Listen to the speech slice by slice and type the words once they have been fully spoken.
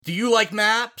Do you like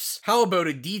maps? How about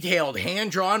a detailed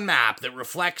hand-drawn map that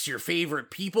reflects your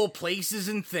favorite people, places,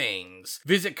 and things?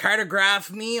 Visit Cartograph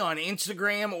Me on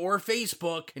Instagram or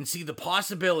Facebook and see the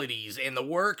possibilities and the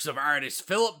works of artist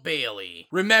Philip Bailey.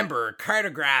 Remember,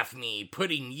 Cartograph Me,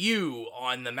 putting you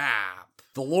on the map.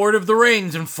 The Lord of the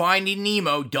Rings and Finding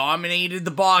Nemo dominated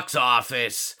the box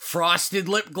office. Frosted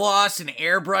lip gloss and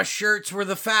airbrush shirts were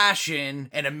the fashion,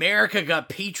 and America got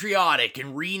patriotic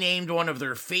and renamed one of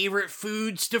their favorite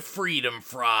foods to Freedom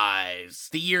Fries.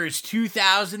 The year is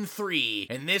 2003,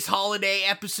 and this holiday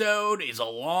episode is a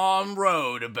long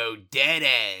road about dead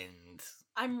ends.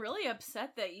 I'm really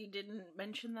upset that you didn't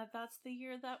mention that that's the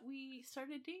year that we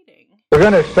started dating. We're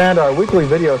going to expand our weekly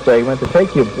video segment to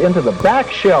take you into the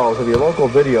back shelves of your local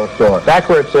video store, back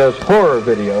where it says horror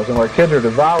videos, and where kids are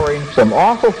devouring some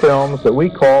awful films that we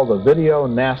call the video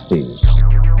nasties.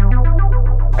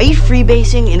 Are you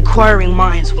freebasing? Inquiring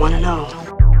minds want to know.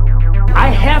 I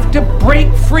have to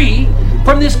break free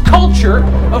from this culture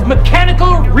of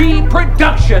mechanical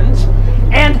reproductions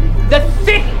and the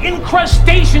thick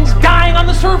incrustations dying on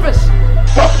the surface.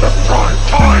 But the prime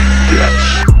time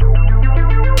gets.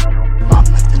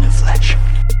 Monmouth and a Fletch.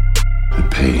 The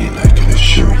pain, I can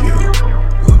assure you,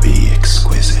 will be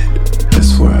exquisite.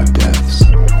 As for our deaths,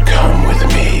 come with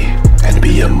me and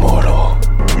be immortal.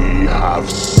 We have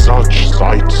such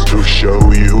sights to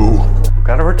show you. We've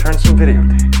got to return some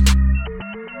videotapes.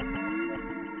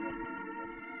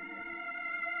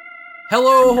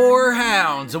 Hello, horror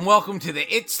hounds, and welcome to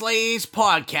the It Slays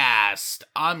podcast.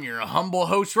 I'm your humble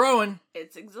host, Rowan.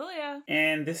 It's Exilia.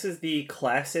 And this is the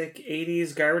classic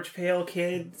 80s Garbage Pail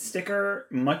Kid sticker,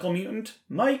 Michael Mutant,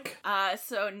 Mike.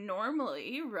 So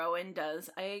normally Rowan does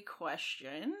a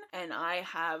question, and I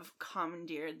have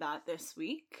commandeered that this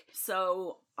week.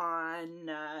 So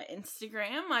on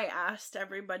Instagram, I asked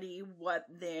everybody what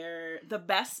the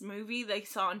best movie they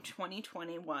saw in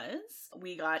 2020 was.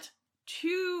 We got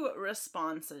 2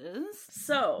 responses.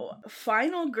 So,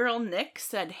 Final Girl Nick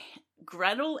said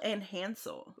Gretel and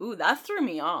Hansel. Ooh, that threw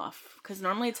me off, because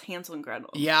normally it's Hansel and Gretel.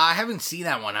 Yeah, I haven't seen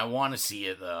that one. I want to see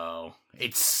it, though.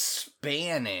 It's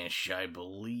Spanish, I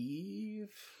believe.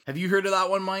 Have you heard of that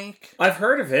one, Mike? I've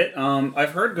heard of it.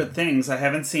 I've heard good things. I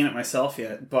haven't seen it myself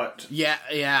yet, but yeah.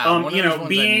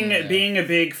 Being a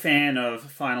big fan of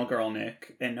Final Girl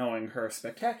Nick and knowing her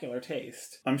spectacular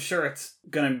taste, I'm sure it's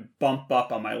gonna bump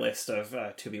up on my list of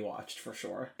to be watched for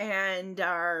sure. And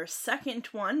our second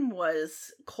one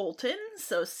was Colton,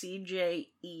 so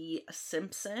CJE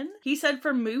Simpson. He said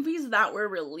for movies that were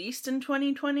released in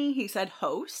 2020, he said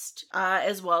Host,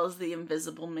 as well as The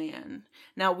Invisible Man.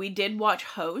 Now, we did watch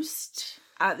Host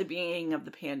at the beginning of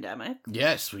the pandemic.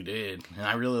 Yes, we did. And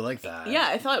I really like that. Yeah,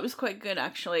 I thought it was quite good,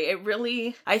 actually. It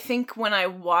really, I think when I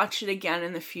watch it again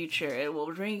in the future, it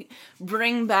will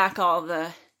bring back all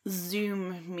the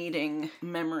Zoom meeting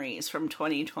memories from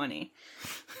 2020.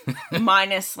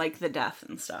 Minus, like, the death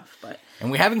and stuff, but...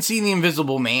 And we haven't seen The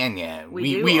Invisible Man yet.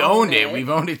 We owned it. We've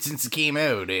owned it since it came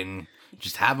out, and...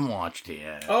 just haven't watched it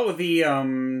yet. Oh,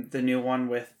 the new one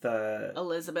with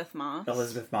Elizabeth Moss.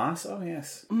 Elizabeth Moss? Oh,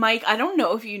 yes. Mike, I don't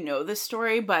know if you know this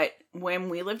story, but when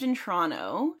we lived in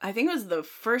Toronto, I think it was the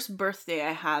first birthday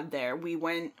I had there. We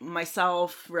went,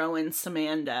 myself, Rowan,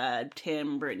 Samanda,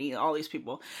 Tim, Brittany, all these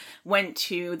people, went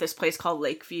to this place called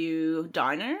Lakeview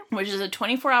Diner, which is a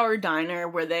 24-hour diner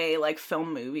where they, like,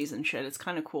 film movies and shit. It's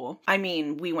kind of cool. I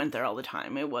mean, we went there all the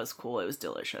time. It was cool. It was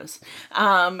delicious.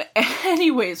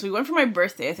 Anyways, we went for my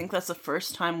birthday. I think that's the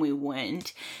first time we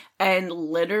went. And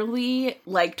literally,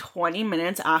 like 20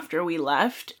 minutes after we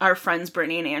left, our friends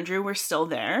Brittany and Andrew were still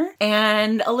there.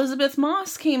 And Elizabeth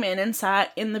Moss came in and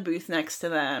sat in the booth next to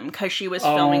them because she was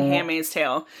filming Handmaid's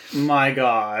Tale. My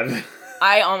God.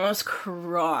 I almost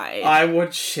cried. I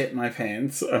would shit my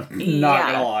pants. I'm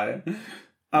not gonna lie.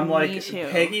 I'm Me like too.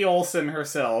 Peggy Olsen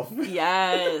herself.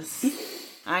 Yes.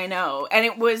 I know. And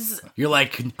it was... You're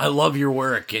like, I love your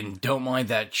work and don't mind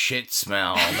that shit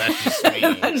smell. That's just me.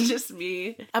 That's just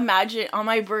me. Imagine on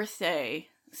my birthday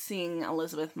seeing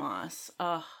Elizabeth Moss.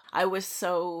 Ugh, I was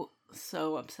so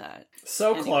upset.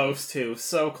 So close, too.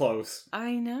 So close.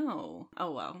 I know.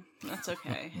 Oh, well. That's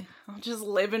okay. I'll just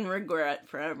live in regret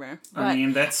forever. I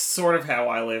mean, that's sort of how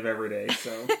I live every day,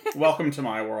 so welcome to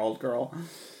my world, girl.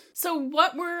 So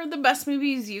what were the best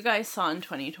movies you guys saw in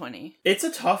 2020? It's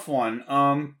a tough one,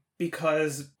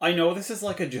 because I know this is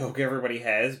like a joke everybody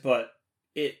has, but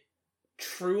it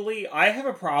truly, I have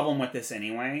a problem with this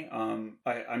anyway. I'm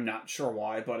not sure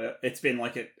why, but it's been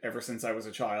like it ever since I was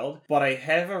a child. But I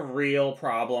have a real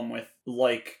problem with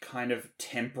like, kind of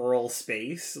temporal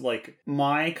space. Like,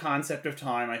 my concept of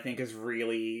time, I think, is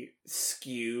really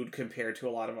skewed compared to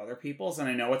a lot of other people's, and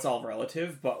I know it's all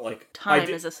relative, but, like... Time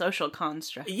is a social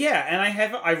construct. Yeah, and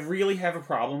I really have a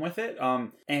problem with it,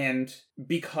 and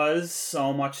because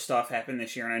so much stuff happened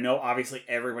this year, and I know, obviously,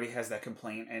 everybody has that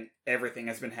complaint, and everything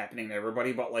has been happening to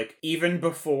everybody, but, like, even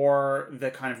before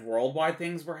the kind of worldwide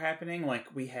things were happening,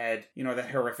 like, we had, you know, the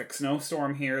horrific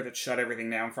snowstorm here that shut everything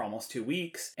down for almost 2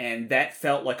 weeks, and that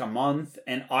felt like a month,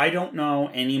 and I don't know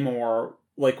anymore,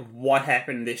 like, what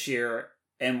happened this year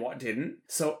and what didn't.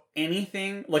 So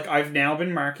anything, like, I've now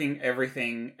been marking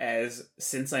everything as,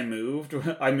 since I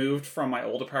moved from my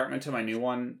old apartment to my new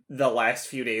one the last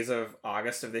few days of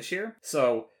August of this year.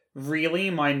 So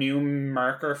really my new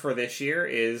marker for this year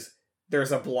is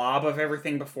there's a blob of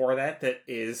everything before that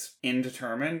is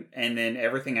indeterminate, and then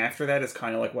everything after that is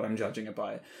kind of like what I'm judging it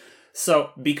by. So,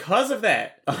 because of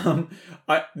that,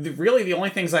 really the only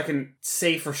things I can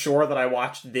say for sure that I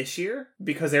watched this year,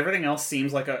 because everything else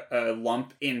seems like a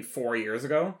lump in 4 years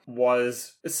ago,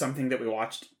 was something that we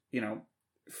watched, you know,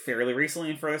 fairly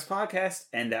recently for this podcast,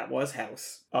 and that was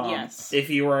House. Yes. If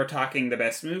you were talking the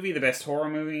best movie, the best horror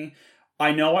movie,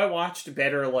 I know I watched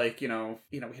better, like, you know,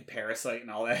 we had Parasite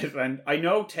and all that, and I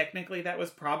know technically that was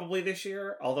probably this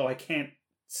year, although I can't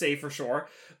say for sure,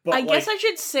 but I guess I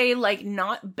should say, like,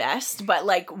 not best, but,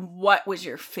 like, what was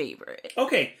your favorite?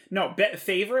 Okay, no,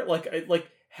 favorite, like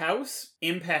House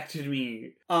impacted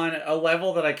me on a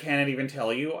level that I cannot even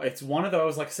tell you. It's one of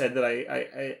those, like I said,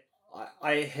 that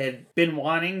I had been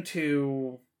wanting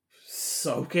to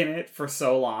soak in it for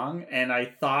so long, and I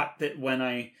thought that when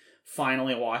I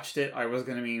finally watched it, I was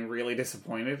going to be really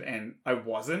disappointed, and I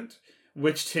wasn't.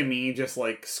 Which to me just,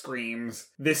 like, screams,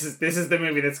 this is the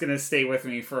movie that's going to stay with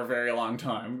me for a very long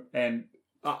time. And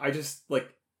I just,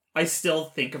 like, I still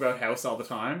think about House all the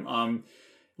time.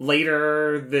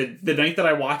 Later, the night that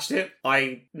I watched it,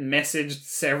 I messaged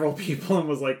several people and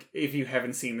was like, if you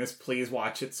haven't seen this, please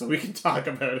watch it so we can talk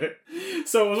about it.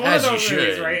 So it was one of those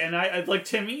movies, right? And I like,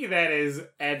 to me, that is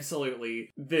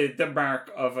absolutely the mark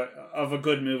of a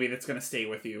good movie that's going to stay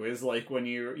with you, is like when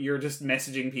you're just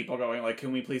messaging people going like,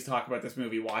 can we please talk about this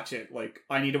movie? Watch it. Like,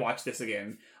 I need to watch this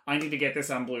again. I need to get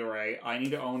this on Blu-ray. I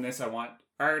need to own this. I want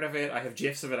art of it. I have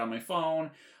GIFs of it on my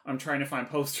phone. I'm trying to find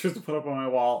posters to put up on my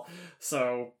wall.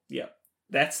 So, yeah.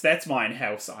 That's mine,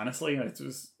 House, honestly.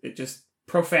 It just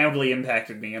profoundly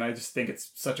impacted me, and I just think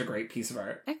it's such a great piece of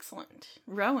art. Excellent.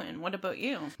 Rowan, what about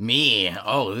you? Me?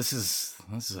 Oh, this is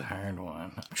a hard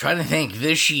one. I'm trying to think.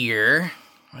 This year,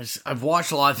 I've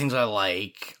watched a lot of things I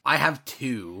like. I have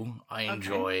two I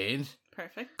enjoyed.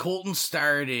 Perfect. Colton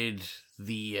started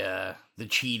the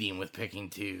cheating with picking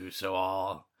two, so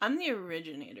I'm the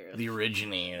originator of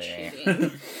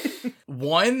cheating.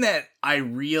 One that I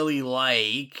really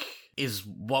like is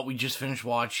what we just finished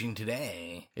watching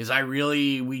today.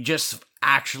 We just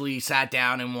actually sat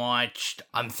down and watched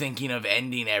I'm Thinking of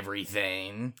Ending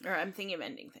Everything. Or I'm Thinking of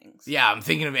Ending Things. Yeah, I'm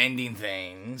Thinking of Ending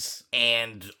Things.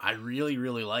 And I really,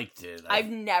 really liked it. I've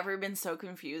never been so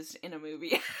confused in a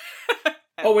movie.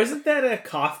 Oh, isn't that a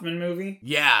Kaufman movie?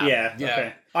 Yeah. Yeah.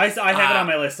 Okay. I have it on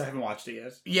my list. I haven't watched it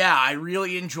yet. Yeah, I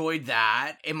really enjoyed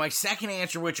that. And my second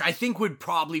answer, which I think would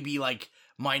probably be like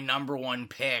my number one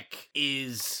pick,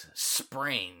 is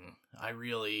Spring. I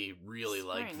really, really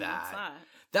like that. What's that?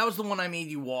 That was the one I made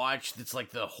you watch. That's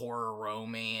like the horror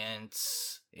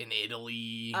romance in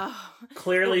Italy. Oh,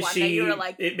 clearly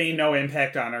it made no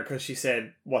impact on her because she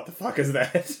said, what the fuck is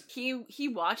that? He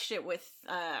watched it with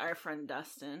our friend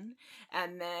Dustin,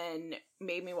 and then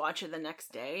made me watch it the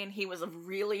next day, and he was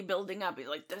really building up. He's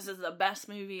like, this is the best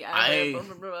movie ever, blah,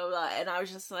 blah, blah, blah. And I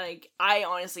was just like, I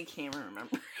honestly can't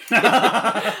remember.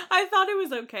 I thought it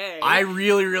was okay. I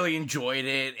really, really enjoyed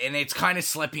it, and it's kind of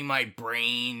slipping my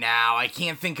brain now. I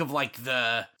can't think of like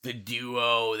the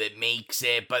duo that makes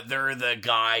it, but they're the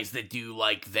guys that do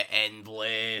like The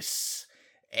Endless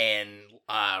and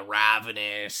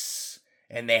Ravenous.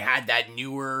 And they had that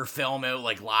newer film out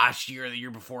like last year or the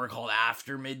year before called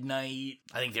After Midnight.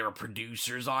 I think they were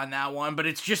producers on that one. But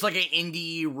it's just like an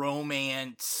indie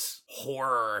romance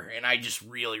horror. And I just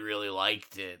really, really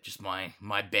liked it. Just my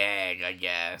bag, I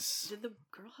guess. Did the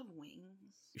girl have wings?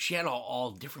 She had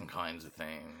all different kinds of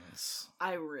things.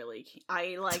 I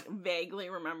vaguely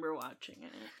remember watching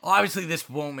it. Obviously, this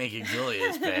won't make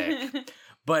Exilia's pick.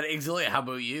 But Exilia, how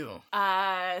about you?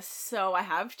 So I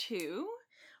have two.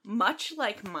 much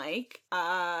like Mike,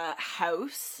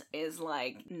 House is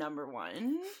like number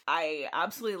one. I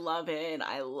absolutely love it.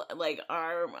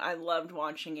 I loved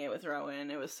watching it with Rowan.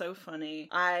 It was so funny.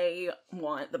 I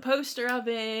want the poster of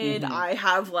it. Mm-hmm. I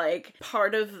have like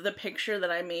part of the picture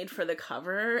that I made for the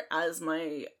cover as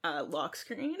my lock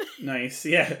screen. Nice.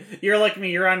 Yeah. You're like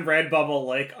me. You're on Redbubble.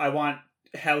 Like, I want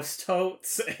house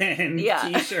totes and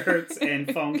t-shirts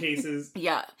and phone cases.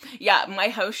 Yeah. My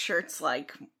house shirt's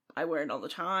like, I wear it all the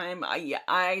time.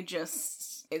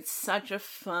 It's such a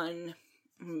fun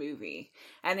movie,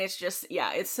 and it's just,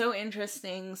 it's so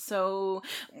interesting. So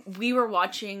we were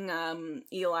watching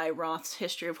Eli Roth's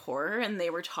History of Horror, and they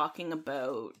were talking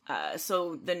about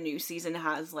so the new season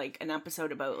has like an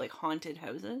episode about like haunted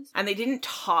houses, and they didn't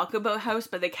talk about House,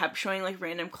 but they kept showing like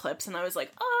random clips, and I was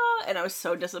like, and I was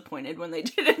so disappointed when they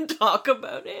didn't talk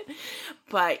about it.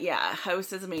 But yeah,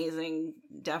 House is amazing.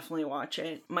 Definitely watch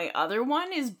it. My other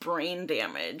one is Brain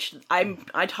Damage. I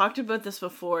talked about this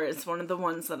before. It's one of the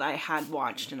ones that I had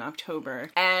watched in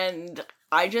October, and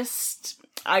I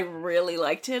really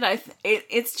liked it.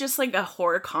 It's just like a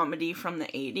horror comedy from the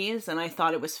 80s, and I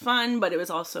thought it was fun, but it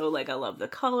was also like, I love the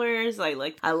colors. I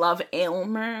love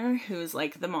Aylmer, who's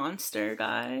like the monster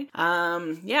guy.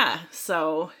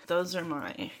 So those are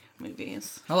my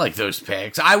movies. I like those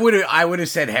picks. I would have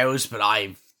said House, but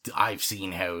I've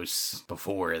seen House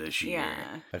before this year.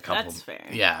 Yeah, a couple. That's fair.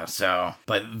 Yeah, so,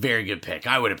 but very good pick.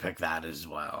 I would have picked that as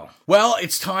well. Well,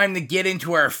 it's time to get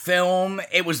into our film.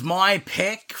 It was my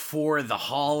pick for the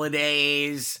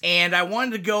holidays, and I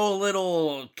wanted to go a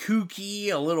little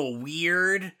kooky, a little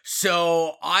weird.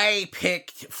 So I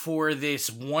picked for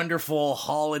this wonderful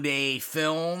holiday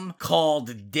film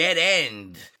called Dead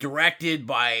End, directed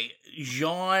by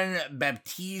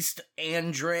Jean-Baptiste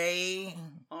Andre,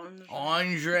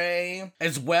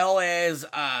 as well as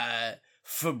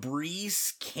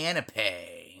Fabrice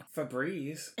Canapé.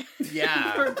 Fabrice?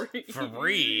 Yeah,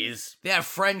 Fabrice. They have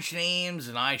French names,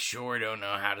 and I sure don't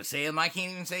know how to say them. I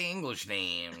can't even say English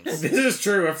names. This is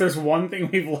true. If there's one thing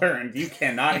we've learned, you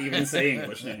cannot even say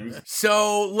English names.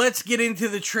 So let's get into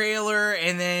the trailer,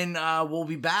 and then we'll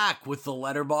be back with the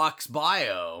Letterboxd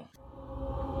bio.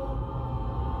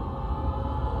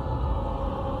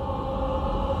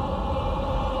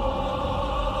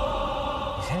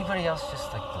 Anybody else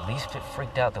just like the least bit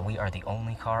freaked out that we are the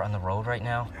only car on the road right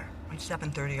now? It's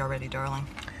 7:30 already, darling.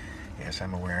 Yes,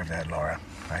 I'm aware of that, Laura.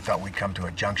 I thought we'd come to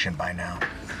a junction by now.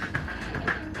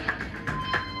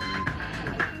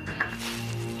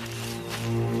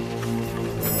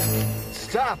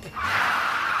 Stop!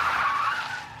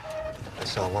 I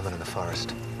saw a woman in the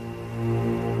forest.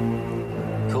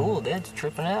 Cool, Dad's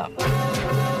tripping out.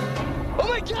 Oh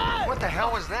my God! What the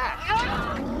hell was that?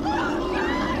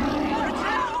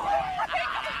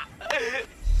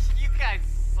 You guys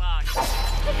suck. I saw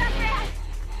Brad.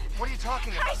 What are you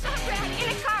talking about? I saw Brad in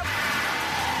a car.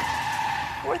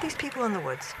 Who are these people in the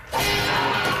woods?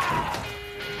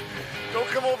 Don't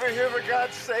come over here, for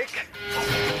God's sake.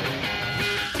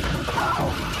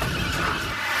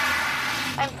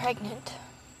 I'm pregnant.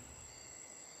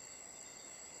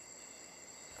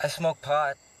 I smoke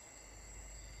pot.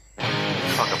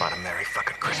 Talk about a Merry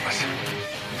fucking Christmas.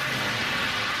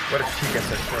 What if she gets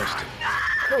it first?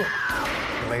 Who?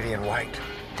 The lady in white.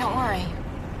 Don't worry.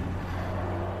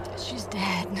 She's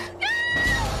dead.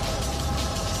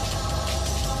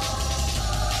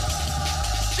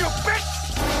 You bitch!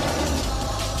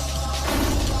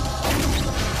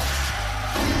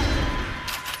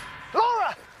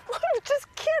 Laura! I'm just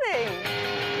kidding.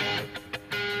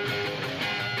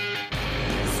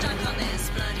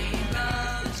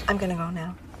 I'm gonna go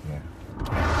now.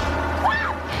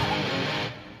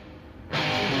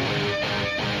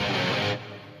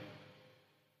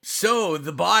 So,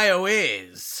 the bio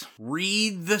is,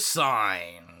 read the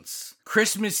signs.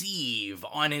 Christmas Eve,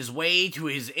 on his way to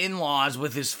his in-laws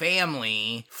with his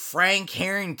family, Frank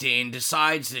Harrington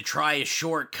decides to try a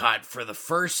shortcut for the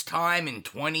first time in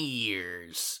 20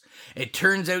 years. It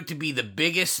turns out to be the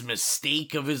biggest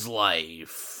mistake of his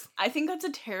life. I think that's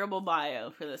a terrible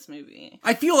bio for this movie.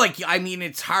 I feel like,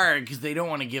 it's hard because they don't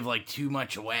want to give, too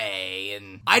much away,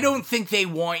 and I don't think they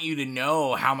want you to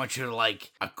know how much of, a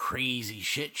crazy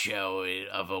shit show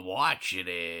of a watch it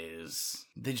is.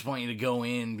 They just want you to go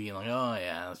in being like, oh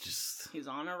yeah, it's just... He's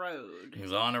on a road.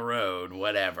 He's on a road,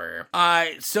 whatever.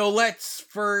 So let's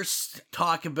first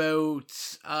talk about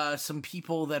some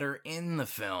people that are in the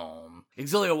film.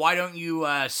 Exilia, why don't you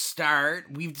start?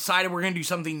 We've decided we're going to do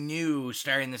something new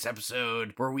starting this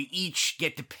episode where we each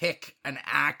get to pick an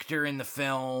actor in the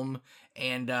film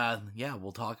And yeah,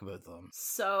 we'll talk about them.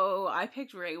 So I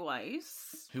picked Ray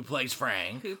Weiss, Who plays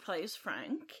Frank?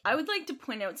 I would like to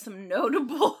point out some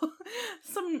notable,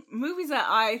 some movies that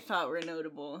I thought were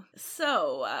notable.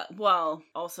 So,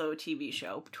 also a TV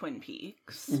show, Twin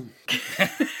Peaks.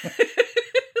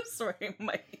 Sorry,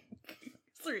 Mike's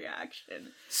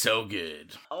reaction. So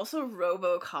good. Also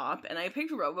RoboCop, and I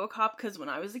picked RoboCop because when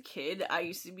I was a kid, I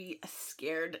used to be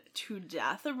scared to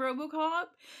death of RoboCop.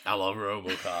 I love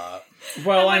RoboCop.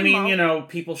 Well, I mean,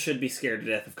 people should be scared to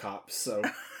death of cops, so...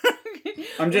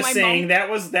 I'm just saying, that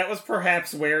was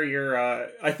perhaps where your,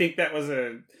 I think that was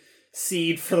a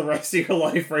seed for the rest of your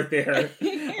life right there.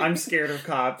 I'm scared of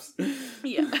cops.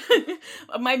 Yeah.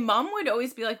 My mom would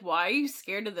always be like, why are you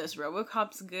scared of this?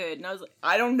 RoboCop's good. And I was like,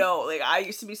 I don't know. Like, I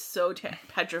used to be so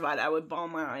petrified. I would bawl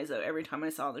my eyes out every time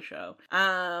I saw the show.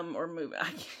 Or movie.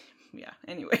 Yeah,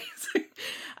 anyways.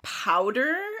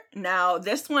 Powder. Now,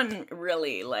 this one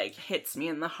really, hits me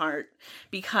in the heart.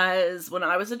 Because when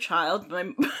I was a child,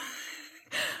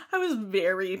 I was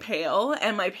very pale,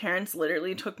 and my parents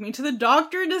literally took me to the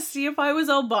doctor to see if I was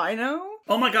albino.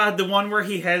 Oh my god, the one where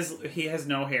he has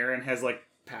no hair and has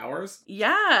powers?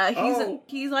 Yeah,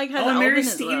 he's has albinism. Mary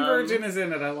Steenburgen is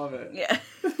in it. I love it. Yeah.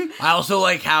 I also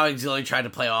like how Auxilia tried to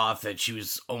play off that she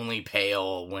was only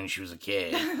pale when she was a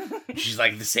kid. She's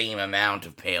the same amount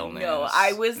of paleness. No,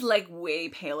 I was way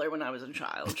paler when I was a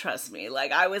child. Trust me.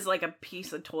 I was a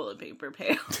piece of toilet paper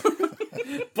pale.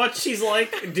 But she's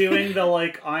doing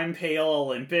the I'm pale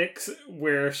Olympics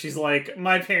where she's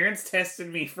my parents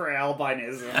tested me for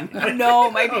albinism.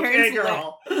 No, my parents okay,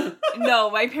 girl. No,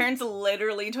 my parents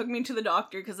literally took me to the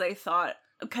doctor because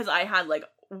I had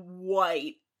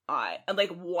white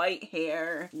white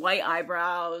hair, white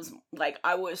eyebrows,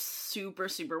 I was super,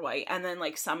 super white. And then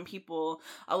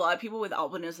a lot of people with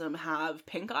albinism have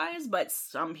pink eyes, but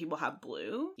some people have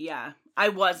blue. Yeah, I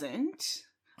wasn't.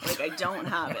 I don't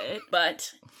have it,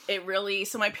 but it really,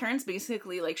 so my parents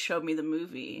basically showed me the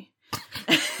movie.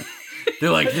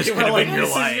 They're this could have been your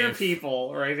this life. Is your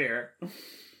people right here.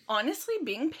 Honestly,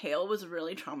 being pale was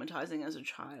really traumatizing as a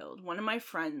child. One of my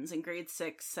friends in grade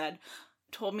 6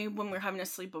 told me when we were having a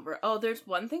sleepover, oh, there's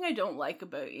one thing I don't like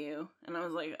about you. And I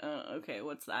was like, okay,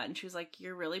 what's that? And she was like,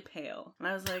 you're really pale. And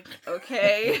I was like,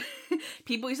 okay.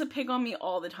 People used to pick on me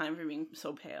all the time for being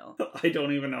so pale. I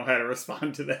don't even know how to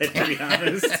respond to that, to be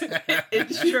honest.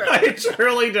 It's true. I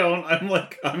truly don't.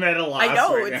 I'm at a loss. I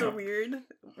know, right it's now.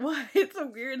 it's a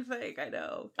weird thing, I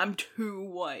know. I'm too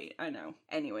white, I know.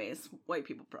 Anyways, white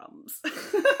people problems.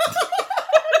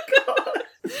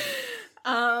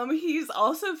 He's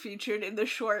also featured in the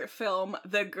short film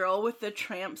The Girl with the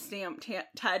Tramp Stamp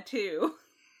Tattoo.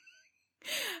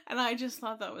 And I just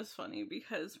thought that was funny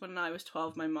because when I was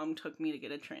 12, my mom took me to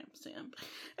get a tramp stamp.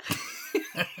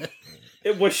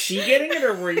 Was she getting it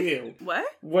or were you? What?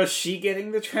 Was she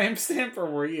getting the tramp stamp or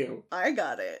were you? I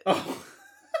got it. Oh.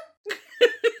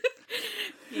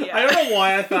 Yeah. I don't know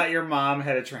why I thought your mom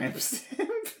had a tramp stamp.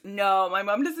 No, my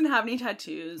mom doesn't have any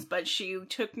tattoos, but she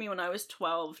took me when I was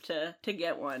 12 to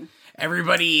get one.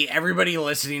 Everybody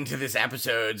listening to this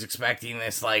episode's expecting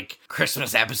this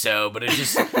Christmas episode, but it's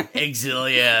just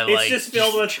Auxilia. It's just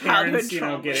filled with parents,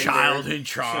 getting childhood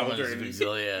traumas of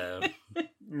Auxilia.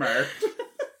 Mark.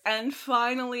 And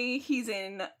finally, he's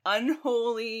in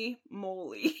Unholy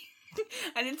Moly.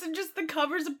 And it's just the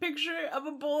cover's a picture of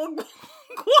a bowl of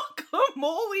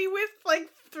guacamole with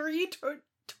 3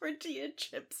 tortilla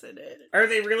chips in it. Are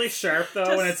they really sharp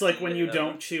though? And it's when you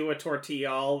don't chew a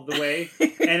tortilla all the way,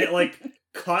 and it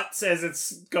cuts as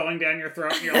it's going down your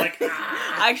throat, and you're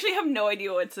ah! I actually have no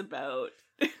idea what it's about.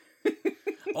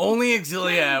 Only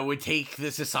Auxilia would take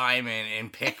this assignment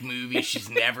and pick movies she's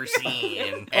never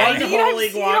seen. Unholy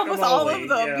guacamole. With all of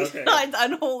them okay. besides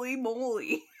Unholy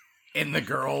Moly. And the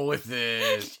girl with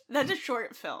the... That's a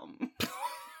short film.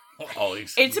 Oh,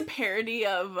 it's a parody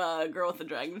of Girl with the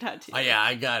Dragon Tattoo. Oh, yeah,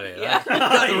 I got it. Yeah. I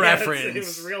got the reference. It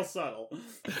was real subtle.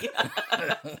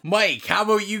 Yeah. Mike, how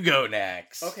about you go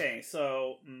next? Okay,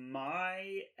 so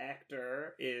my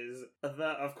actor is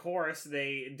of course,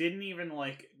 they didn't even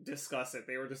discuss it.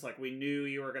 They were just we knew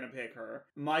you were going to pick her.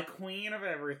 My queen of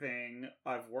everything.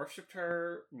 I've worshipped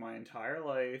her my entire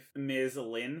life. Ms.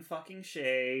 Lynn fucking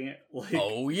Shay.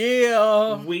 Oh,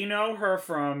 yeah. We know her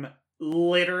from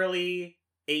literally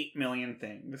 8 million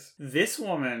things. This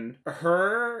woman,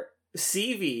 her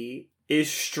CV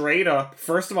is straight up,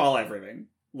 first of all, everything.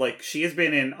 She has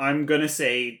been in, I'm gonna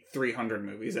say, 300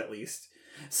 movies at least.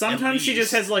 Sometimes she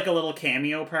just has a little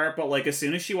cameo part, but as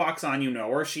soon as she walks on, you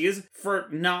know her. She is, for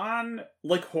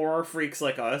horror freaks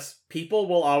like us, people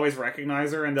will always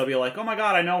recognize her and they'll be like, oh my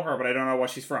god, I know her, but I don't know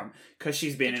what she's from. Because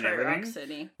she's been in everything. Rock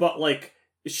City. But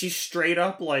she's straight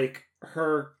up, like,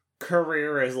 her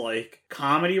career is, like,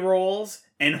 comedy roles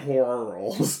and horror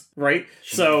roles, right?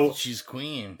 She's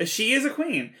queen. She is a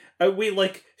queen.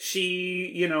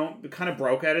 She, you know, kind of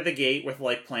broke out of the gate with,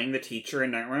 like, playing the teacher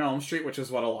in Nightmare on Elm Street, which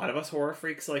is what a lot of us horror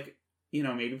freaks, like, you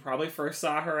know, maybe probably first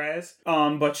saw her as.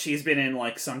 But she's been in,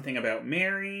 like, Something About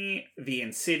Mary, the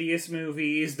Insidious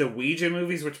movies, the Ouija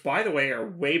movies, which, by the way, are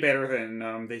way better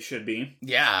than they should be.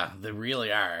 Yeah, they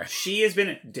really are. She has been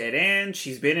in Dead End.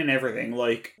 She's been in everything.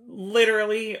 Like,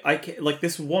 literally,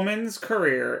 this woman's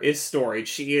career is storied.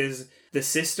 She is the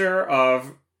sister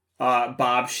of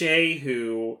Bob Shea,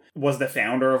 who was the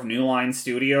founder of New Line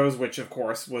Studios, which of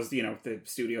course was, you know, the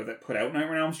studio that put out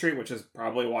Nightmare on Elm Street, which is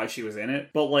probably why she was in it.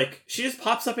 But, like, she just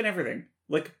pops up in everything.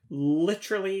 Like,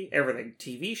 literally everything.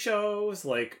 TV shows,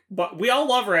 like, but we all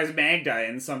love her as Magda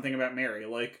in Something About Mary.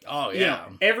 Like, oh, yeah. You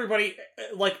know, everybody,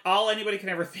 like, all anybody can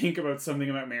ever think about Something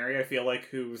About Mary, I feel like,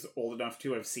 who's old enough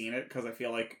to have seen it, because I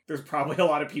feel like there's probably a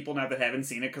lot of people now that haven't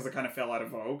seen it because it kind of fell out of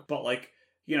vogue. But, like,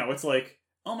 you know, it's like,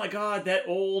 oh my god, that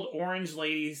old orange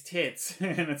lady's tits.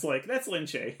 And it's like, that's Lin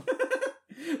Shaye.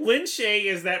 Lin Shaye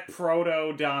is that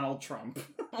proto-Donald Trump.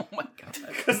 Oh my god.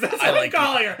 Because that's what I'm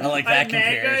calling her. I like that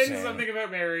comparison. Magda in Something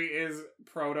About Mary is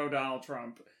proto-Donald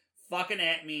Trump. Fucking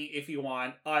at me if you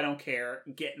want. I don't care.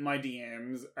 Get in my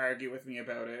DMs. Argue with me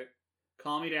about it.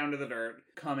 Call me down to the dirt.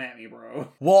 Come at me, bro.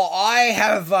 Well, I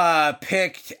have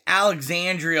picked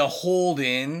Alexandria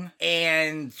Holden,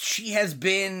 and she has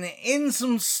been in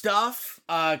some stuff,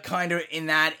 kind of in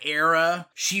that era.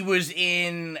 She was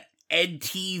in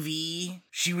EdTV.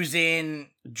 She was in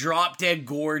Drop Dead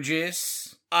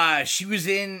Gorgeous. She was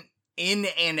in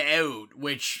and Out,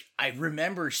 which I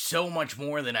remember so much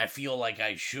more than I feel like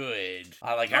I should.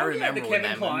 I remember the when Kevin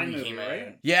that Kline movie came out.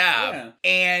 right? Yeah.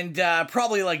 And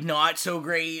probably, like, not so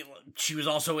great. She was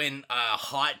also in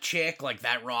Hot Chick, like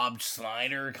that Rob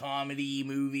Schneider comedy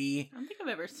movie. I don't think I've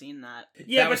ever seen that.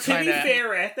 Yeah, but to be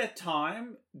fair, at that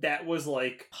time, that was,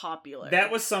 like, popular.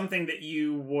 That was something that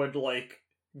you would, like,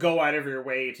 go out of your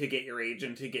way to get your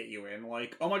agent to get you in.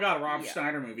 Like, oh my god, a Rob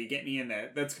Schneider movie, get me in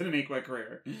that. That's gonna make my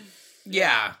career.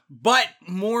 Yeah, but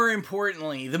more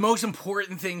importantly, the most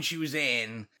important thing she was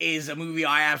in is a movie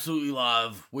I absolutely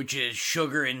love, which is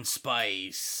Sugar and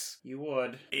Spice. You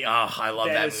would. Yeah, I love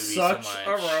that movie so much. Such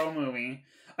a Roe movie.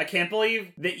 I can't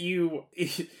believe that you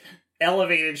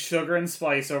elevated Sugar and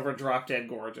Spice over Drop Dead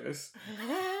Gorgeous.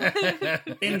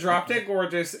 In Drop Dead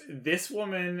Gorgeous, this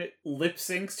woman lip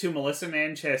syncs to Melissa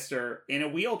Manchester in a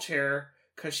wheelchair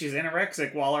because she's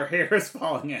anorexic while her hair is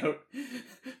falling out.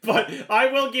 But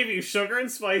I will give you, Sugar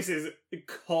and Spice is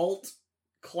cult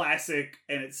classic,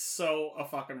 and it's so a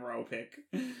fucking Roe pick.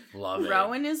 Love it.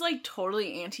 Rowan is, like,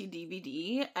 totally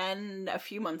anti-DVD, and a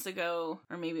few months ago,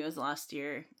 or maybe it was last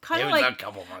year, kind of like a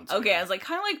couple months ago. I was like,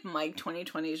 kind of like Mike,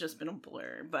 2020 has just been a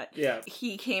blur, but yeah,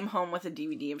 he came home with a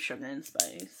DVD of Sugar and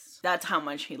Spice. That's how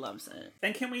much he loves it.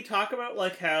 And can we talk about,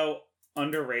 like, how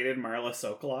underrated Marla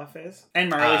Sokoloff is? And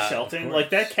Marley Shelton. Like,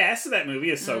 that cast of that movie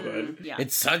is so good. Yeah.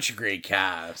 It's such a great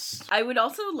cast. I would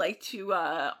also like to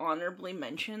honorably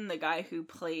mention the guy who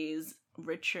plays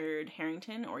Richard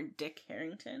Harrington, or Dick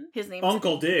Harrington. His name's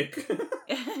Uncle Dick.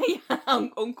 Yeah,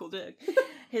 Uncle Dick.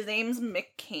 His name's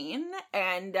Mick Cain,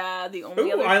 and the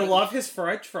only other I thing... love his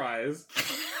French fries.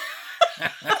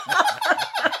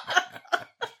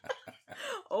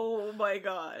 Oh my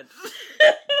god.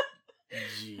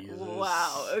 Jesus.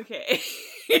 Wow, okay.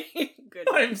 Good.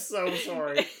 I'm so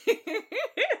sorry.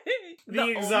 The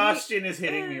exhaustion is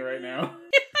hitting me right now.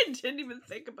 I didn't even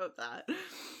think about that.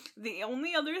 The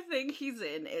only other thing he's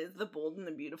in is The Bold and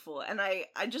the Beautiful. And I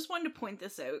just wanted to point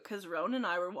this out because Roan and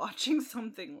I were watching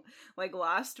something like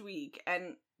last week,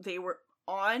 and they were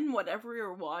on whatever we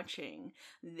were watching.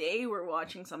 They were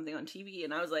watching something on TV,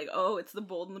 and I was like, oh, it's The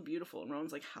Bold and the Beautiful. And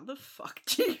Rowan's like, how the fuck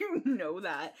do you know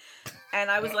that?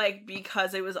 And I was like,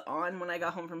 because it was on when I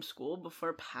got home from school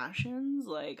before Passions.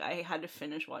 Like, I had to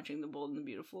finish watching The Bold and the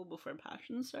Beautiful before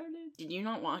Passions started. Did you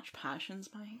not watch Passions,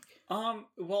 Mike?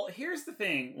 Well, here's the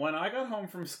thing. When I got home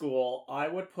from school, I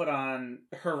would put on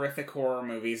horrific horror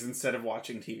movies instead of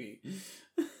watching TV.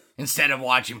 Instead of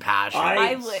watching Passion.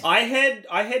 I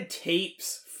had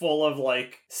tapes full of,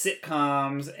 like,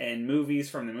 sitcoms and movies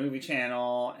from the movie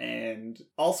channel and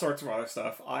all sorts of other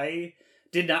stuff. I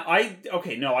did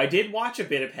watch a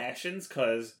bit of Passions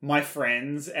because my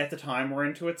friends at the time were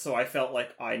into it, so I felt like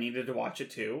I needed to watch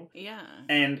it too. Yeah.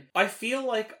 And I feel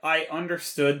like I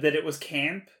understood that it was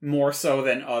camp more so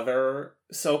than other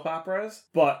soap operas,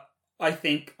 but I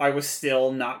think I was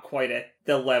still not quite at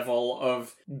the level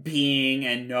of being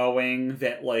and knowing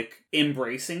that, like,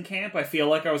 embracing camp. I feel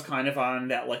like I was kind of on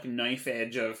that, like, knife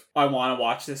edge of, I want to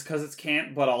watch this because it's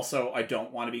camp, but also I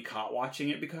don't want to be caught watching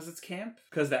it because it's camp,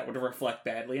 because that would reflect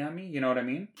badly on me, you know what I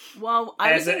mean? Well,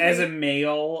 as a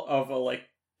male of a, like,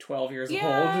 12 years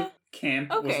old, camp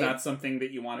was not something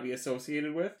that you want to be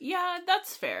associated with. Yeah,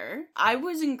 that's fair. I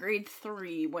was in grade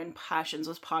 3 when Passions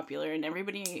was popular, and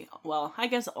everybody, well, I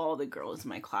guess all the girls in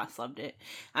my class loved it.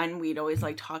 And we'd always,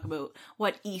 like, talk about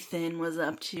what Ethan was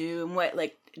up to, and what,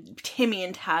 like, Timmy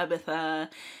and Tabitha.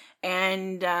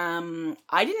 And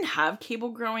I didn't have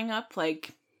cable growing up,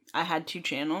 like, I had 2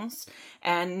 channels,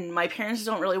 and my parents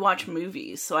don't really watch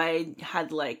movies, so I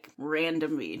had, like,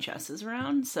 random VHSs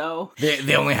around, so...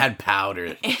 They only had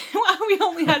powder. Well, we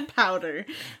only had powder.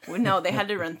 Well, no, they had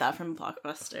to rent that from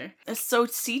Blockbuster. So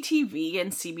CTV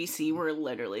and CBC were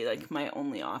literally, like, my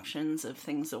only options of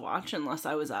things to watch, unless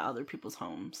I was at other people's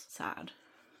homes. Sad.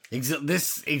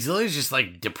 Exilia is just,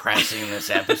 like, depressing this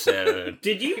episode.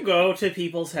 Did you go to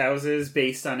people's houses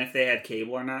based on if they had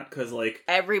cable or not? Because, like...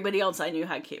 everybody else I knew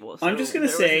had cable. So I'm just going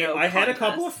to say, no I had a contest.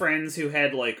 couple of friends who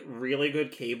had, like, really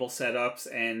good cable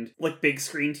setups and, like, big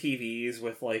screen TVs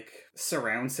with, like,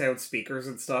 surround sound speakers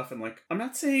and stuff. And, like, I'm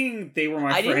not saying they were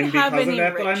my friend because of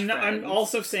that, but I'm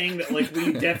also saying that, like,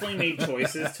 we definitely made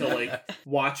choices to, like,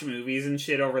 watch movies and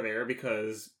shit over there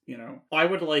because... you know, I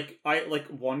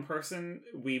one person,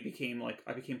 I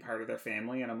became part of their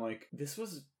family, and I'm like, this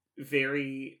was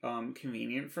very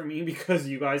convenient for me because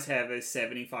you guys have a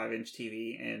 75-inch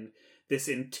TV and this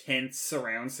intense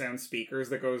surround sound speakers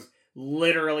that goes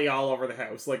literally all over the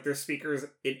house. Like, there's speakers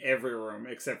in every room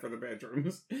except for the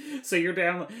bedrooms. So you're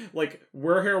down, like,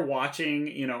 we're here watching,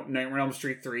 you know, Nightmare on Elm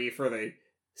Street 3 for the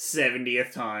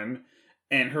 70th time.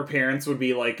 And her parents would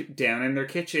be, like, down in their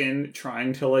kitchen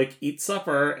trying to, like, eat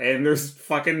supper. And there's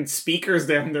fucking speakers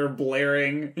down there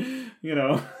blaring, you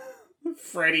know,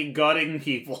 Freddy gutting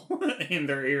people in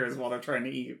their ears while they're trying to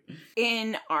eat.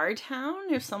 In our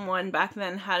town, if someone back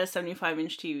then had a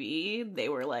 75-inch TV, they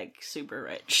were, like, super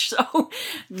rich. So,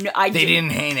 no, they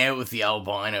didn't hang out with the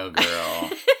albino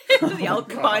girl. The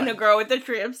albino girl with the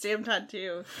tramp stamp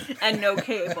tattoo and no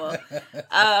cable.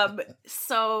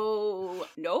 So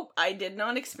nope, I did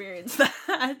not experience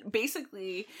that.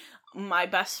 Basically, my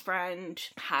best friend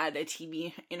had a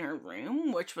TV in her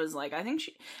room, which was like, I think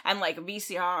she, and like a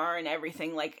VCR and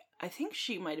everything. Like, I think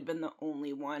she might have been the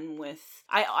only one with,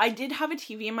 I did have a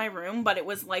TV in my room, but it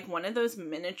was like one of those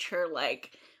miniature,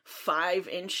 like,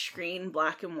 5-inch screen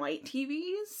black and white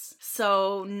TVs.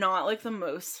 So not like the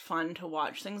most fun to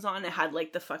watch things on. It had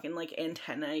like the fucking like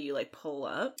antenna you like pull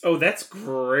up. Oh, that's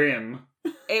grim.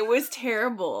 It was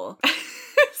terrible.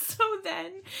 So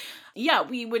then, yeah,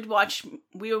 we would watch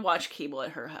cable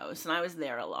at her house, and I was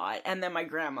there a lot. And then my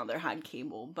grandmother had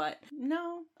cable, but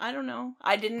no, I don't know.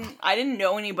 I didn't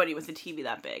know anybody with a TV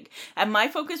that big. And my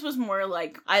focus was more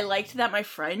like, I liked that my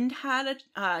friend had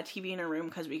a TV in her room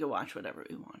because we could watch whatever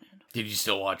we wanted. Did you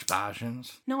still watch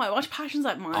Passions? No, I watched Passions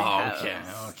at my house.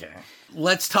 Okay.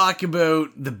 Let's talk about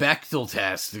the Bechdel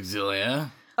test,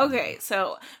 Exilia. Okay,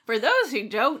 so for those who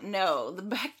don't know, the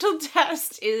Bechdel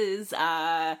test is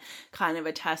kind of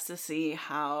a test to see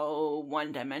how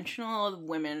one-dimensional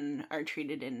women are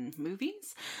treated in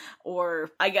movies, or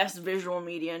I guess visual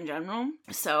media in general.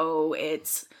 So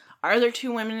it's, are there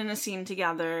 2 women in a scene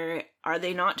together? Are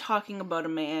they not talking about a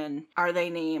man? Are they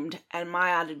named? And my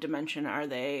added dimension, are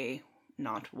they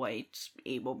not white,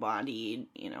 able-bodied,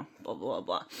 you know, blah, blah,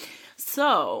 blah.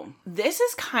 So, this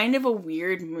is kind of a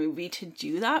weird movie to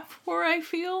do that for, I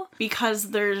feel,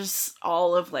 because there's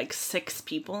all of, like, 6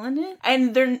 people in it,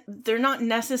 and they're not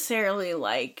necessarily,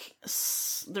 like,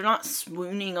 they're not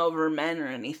swooning over men or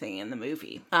anything in the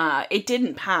movie. It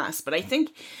didn't pass, but I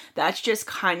think that's just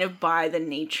kind of by the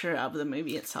nature of the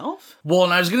movie itself. Well,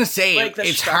 and I was gonna say, like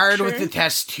it's structure. hard with the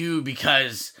test, too,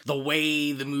 because the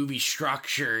way the movie's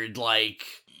structured, like,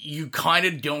 you kind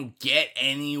of don't get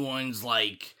anyone's,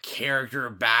 like, character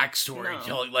backstory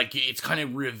till, like, it's kind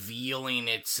of revealing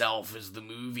itself as the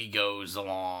movie goes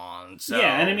along. So.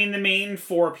 Yeah, and I mean, the main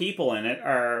 4 people in it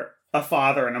are a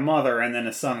father and a mother, and then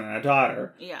a son and a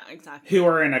daughter. Yeah, exactly. Who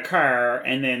are in a car,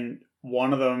 and then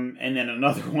one of them, and then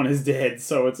another one is dead.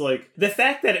 So it's like, the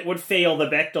fact that it would fail the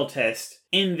Bechdel test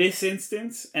in this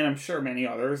instance, and I'm sure many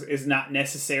others, is not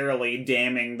necessarily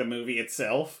damning the movie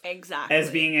itself. Exactly. As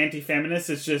being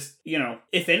anti-feminist. It's just, you know,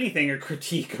 if anything, a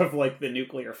critique of, like, the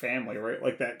nuclear family, right?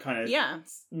 Like, that kind of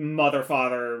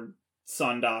mother-father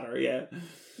son-daughter, yeah.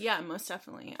 Yeah, most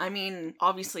definitely. I mean,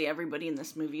 obviously everybody in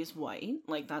this movie is white.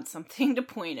 Like, that's something to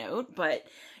point out. But,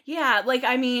 yeah, like,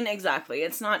 I mean, exactly.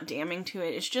 It's not damning to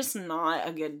it. It's just not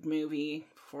a good movie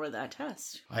for that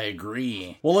test. I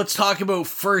agree. Well, let's talk about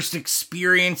first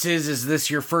experiences. Is this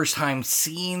your first time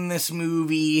seeing this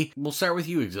movie? We'll start with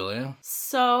you, Exilia.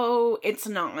 So, it's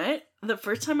not. The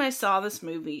first time I saw this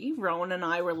movie, Rowan and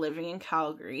I were living in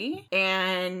Calgary,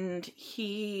 and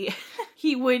he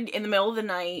would, in the middle of the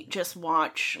night, just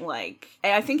watch, like,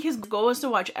 I think his goal was to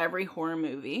watch every horror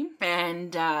movie,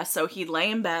 and so he'd lay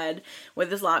in bed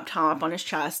with his laptop on his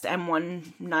chest, and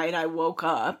one night I woke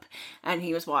up, and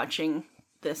he was watching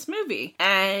this movie,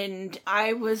 and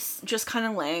I was just kind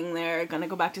of laying there gonna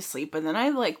go back to sleep, and then I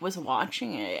like was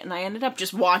watching it, and I ended up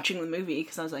just watching the movie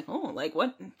because I was like, oh, like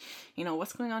what, you know,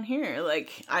 what's going on here?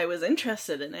 Like, I was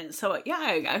interested in it, so yeah,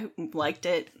 I liked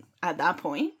it at that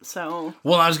point. So,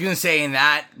 well, I was gonna say, in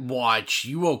that watch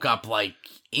you woke up like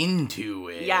into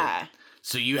it. Yeah.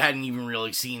 So you hadn't even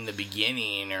really seen the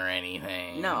beginning or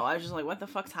anything. No, I was just like, what the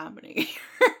fuck's happening?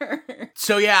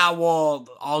 So yeah, well,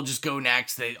 I'll just go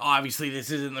next. Obviously,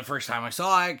 this isn't the first time I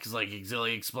saw it, because like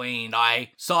Exilia explained, I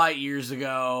saw it years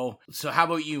ago. So how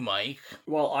about you, Mike?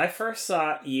 Well, I first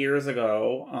saw it years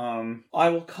ago. I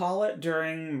will call it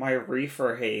during my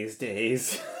reefer haze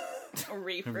days.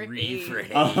 Reefer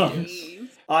haze.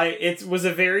 It was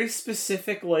a very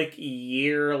specific, like,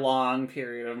 year-long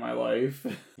period of my life.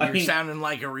 You're sounding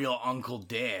like a real Uncle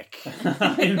Dick.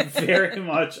 I'm very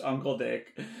much Uncle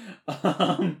Dick.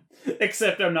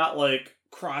 Except I'm not, like,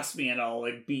 cross me and I'll,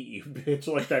 like, beat you, bitch,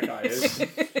 like that guy is.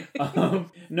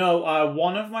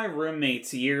 One of my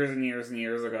roommates years and years and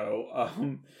years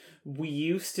ago, we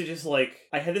used to just, like,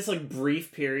 I had this, like,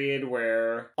 brief period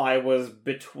where I was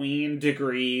between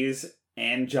degrees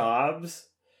and jobs.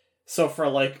 So for,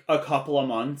 like, a couple of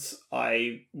months,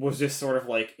 I was just sort of,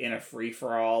 like, in a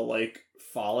free-for-all, like,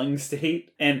 falling state.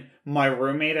 And my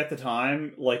roommate at the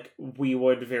time, like, we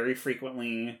would very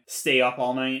frequently stay up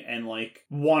all night, and, like,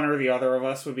 one or the other of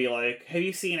us would be like, have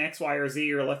you seen X, Y, or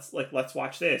Z? Or let's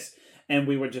watch this. And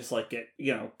we would just, like, get,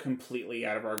 you know, completely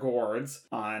out of our gourds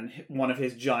on one of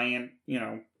his giant, you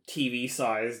know,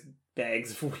 TV-sized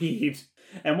bags of weed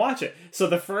and watch it. So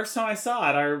the first time I saw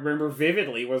it, I remember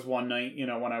vividly, was one night, you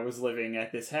know, when I was living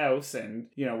at this house, and,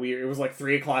 you know, it was like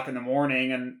 3:00 in the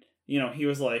morning, and, you know, he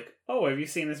was like, oh, have you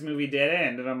seen this movie Dead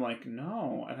End? And I'm like,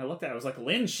 no. And I looked at it, I was like,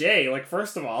 Lin Shaye, like,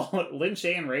 first of all, Lin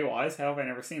Shaye and Ray Wise, how have I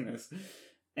never seen this?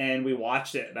 And we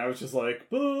watched it, and I was just like,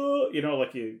 you know,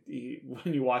 like you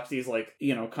when you watch these, like,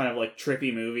 you know, kind of like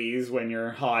trippy movies when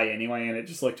you're high anyway, and it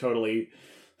just like totally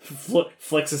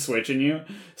flicks a switch in you.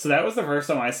 So that was the first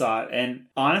time I saw it, and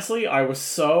honestly, I was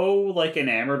so like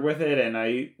enamored with it, and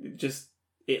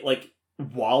it like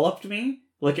walloped me.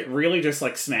 Like, it really just,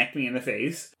 like, smacked me in the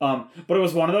face. But it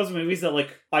was one of those movies that,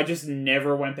 like, I just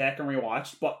never went back and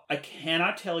rewatched. But I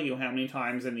cannot tell you how many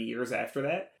times in the years after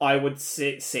that I would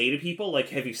say to people, like,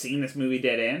 have you seen this movie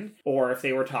Dead End? Or if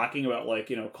they were talking about,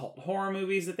 like, you know, cult horror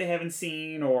movies that they haven't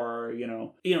seen, or, you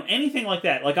know, anything like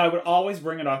that. Like, I would always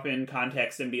bring it up in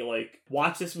context and be like,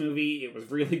 watch this movie, it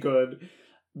was really good.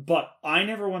 But I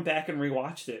never went back and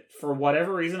rewatched it. For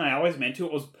whatever reason, I always meant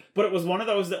to. But it was one of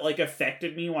those that, like,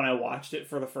 affected me when I watched it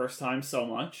for the first time so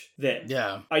much that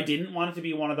I didn't want it to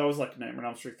be one of those, like, Nightmare on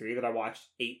Elm Street 3 that I watched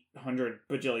 800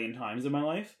 bajillion times in my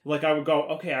life. Like, I would go,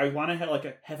 okay, I want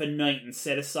to have a night and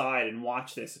set aside and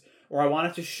watch this. Or I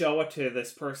wanted to show it to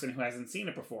this person who hasn't seen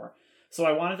it before. So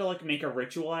I wanted to, like, make a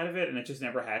ritual out of it, and it just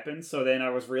never happened. So then I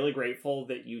was really grateful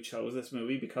that you chose this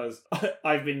movie, because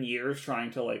I've been years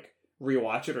trying to, like,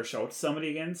 rewatch it or show it to somebody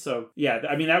again. So yeah,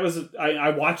 I mean, that was I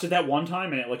watched it that one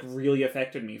time, and it like really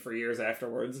affected me for years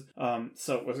afterwards.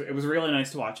 So it was really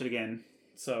nice to watch it again.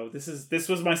 So this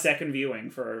was my second viewing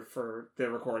for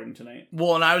the recording tonight.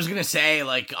 Well, and I was gonna say,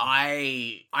 like,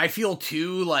 I feel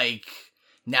too, like,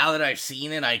 now that I've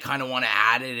seen it, I kind of want to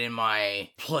add it in my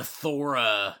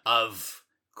plethora of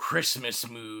Christmas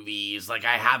movies. Like,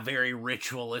 I have very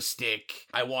ritualistic,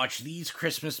 I watch these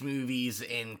Christmas movies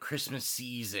in Christmas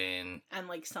season, and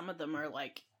like some of them are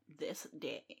like this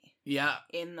day. Yeah.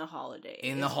 In the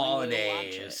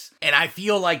holidays. And I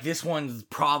feel like this one's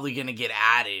probably going to get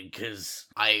added, because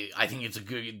I think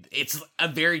it's a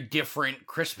very different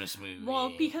Christmas movie.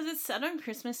 Well, because it's set on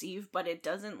Christmas Eve, but it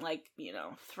doesn't, like, you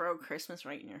know, throw Christmas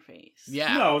right in your face.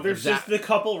 Yeah. No, there's just the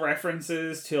couple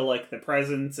references to, like, the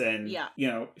presents and, you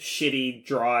know, shitty,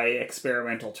 dry,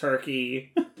 experimental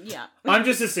turkey. Yeah. I'm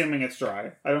just assuming it's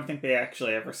dry. I don't think they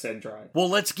actually ever said dry. Well,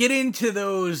 let's get into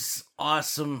those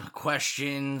awesome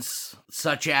questions,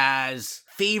 such as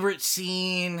favorite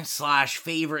scene /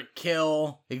 favorite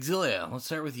kill. Exilia, let's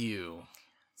start with you.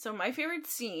 So my favorite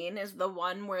scene is the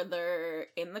one where they're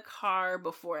in the car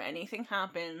before anything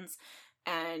happens,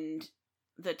 and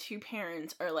the two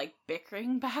parents are like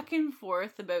bickering back and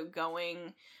forth about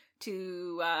going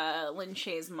to Lin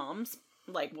Shaye's mom's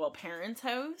parents'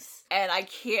 house. And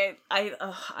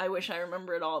I wish I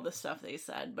remembered all the stuff they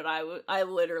said, but I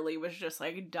literally was just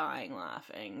like dying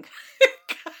laughing.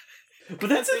 But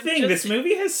that's the thing, this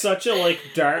movie has such a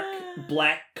dark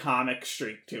black comic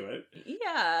streak to it.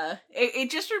 Yeah. It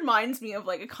just reminds me of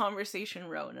like a conversation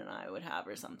Rowan and I would have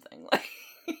or something.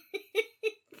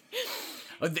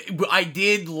 I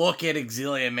did look at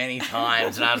Exilia many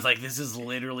times, and I was like, this is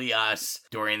literally us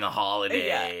during the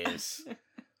holidays. Yeah.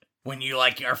 When you,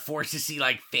 are forced to see,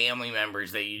 family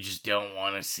members that you just don't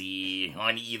want to see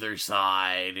on either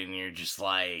side, and you're just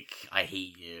like, I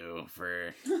hate you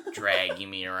for dragging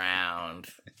me around.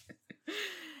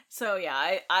 So,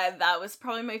 yeah, I that was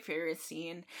probably my favorite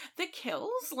scene. The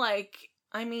kills,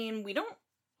 we don't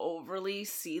overly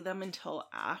see them until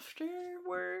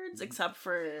afterwards, except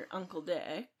for Uncle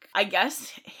Dick. I guess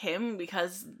him,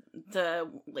 because the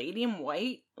lady in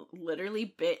white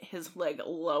literally bit his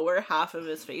lower half of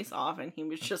his face off, and he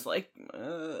was just like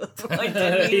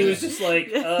he was just like,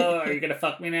 oh, are you gonna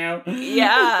fuck me now?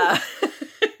 Yeah.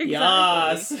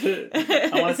 Yes. I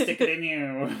want to stick it in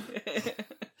you.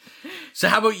 So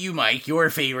how about you, Mike?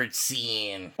 Your favorite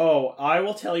scene? Oh, I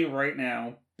will tell you right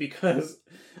now, because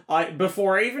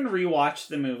before I even rewatched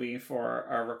the movie for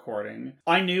our recording,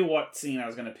 I knew what scene I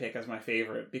was going to pick as my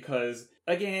favorite, because,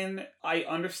 again, I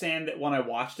understand that when I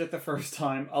watched it the first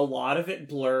time, a lot of it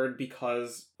blurred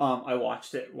because I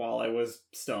watched it while I was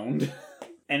stoned.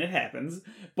 And it happens.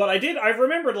 But I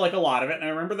remembered, a lot of it, and I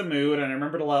remember the mood, and I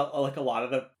remembered a lot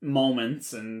of the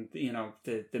moments, and,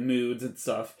 the moods and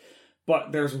stuff.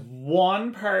 But there's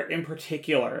one part in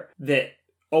particular that,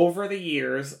 over the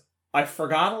years, I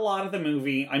forgot a lot of the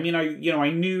movie. I mean, I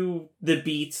knew the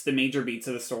major beats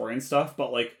of the story and stuff,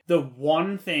 but the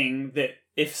one thing that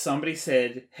if somebody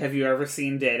said, have you ever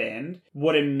seen Dead End,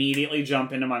 would immediately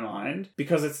jump into my mind,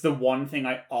 because it's the one thing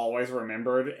I always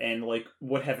remembered and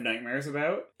would have nightmares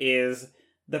about, is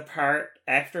the part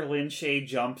after Lin Shaye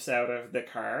jumps out of the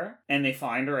car and they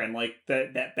find her and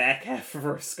that back half of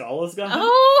her skull is gone.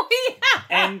 Oh yeah.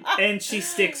 And she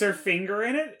sticks her finger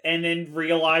in it and then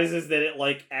realizes that it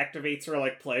activates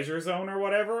her pleasure zone or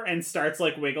whatever, and starts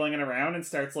wiggling it around and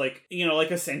starts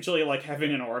essentially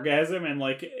having an orgasm and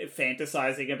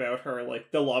fantasizing about her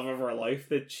the love of her life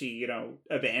that she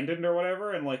abandoned or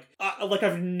whatever, and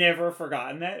I've never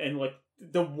forgotten that, and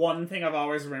the one thing I've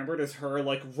always remembered is her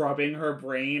rubbing her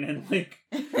brain and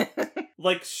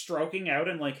stroking out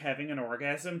and having an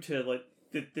orgasm to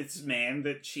this man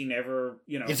that she never,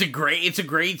 It's a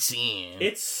great scene.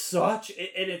 It's so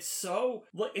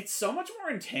much more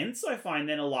intense, I find,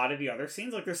 than a lot of the other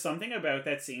scenes. There's something about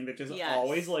that scene that just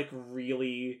always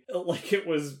really it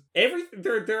was everything.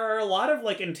 There are a lot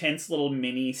of intense little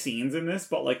mini scenes in this,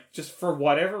 but just for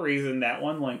whatever reason, that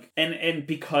one and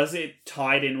because it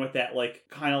tied in with that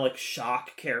kind of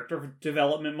shock character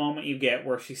development moment you get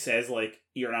where she says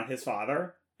you're not his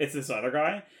father, it's this other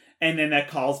guy. And then that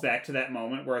calls back to that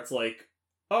moment where it's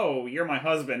oh, you're my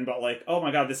husband, but oh my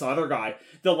god, this other guy.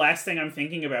 The last thing I'm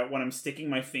thinking about when I'm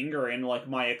sticking my finger in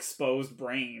my exposed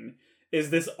brain is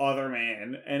this other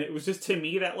man. And it was just, to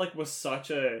me, that was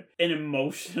such an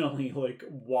emotionally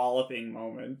walloping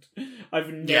moment.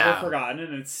 I've never forgotten it,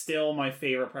 and it's still my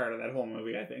favorite part of that whole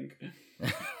movie, I think.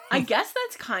 I guess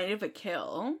that's kind of a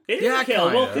kill. It is a kill.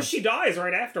 Well, because she dies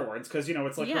right afterwards, because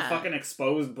it's her fucking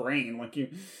exposed brain.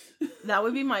 That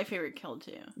would be my favorite kill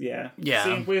too. Yeah. Yeah.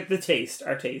 See, with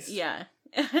our taste. Yeah.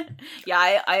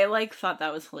 Yeah, I thought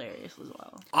that was hilarious as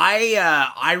well.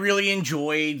 I really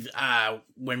enjoyed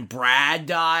when Brad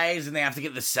dies and they have to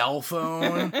get the cell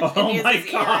phone. Oh my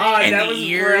god, and that the was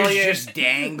ears brilliant. Just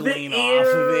dangling off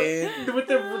of it with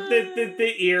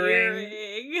the earring.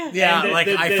 Yeah,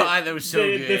 I thought that was so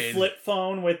good. The flip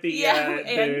phone with the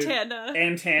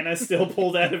antenna still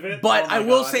pulled out of it. But I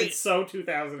will say, it's so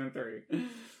 2003.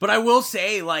 But I will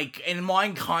say, and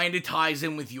mine kind of ties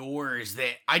in with yours, that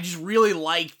I just really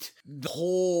liked the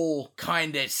whole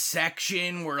kind of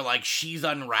section where, she's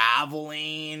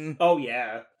unraveling. Oh,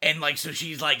 yeah. And, so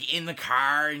she's, in the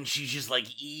car and she's just,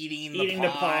 eating the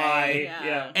pie.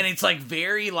 Yeah. And it's,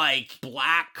 very,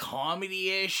 black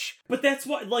comedy-ish. But that's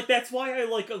why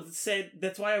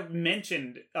I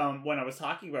mentioned, when I was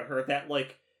talking about her, that,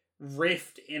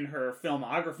 rift in her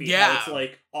filmography. Yeah. How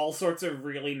it's all sorts of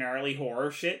really gnarly horror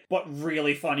shit, but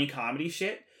really funny comedy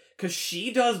shit. Because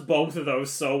she does both of those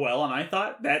so well, and I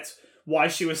thought that's why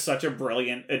she was such a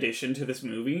brilliant addition to this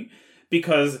movie.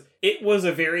 Because it was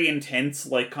a very intense,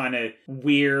 like, kind of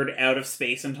weird, out of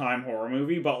space and time horror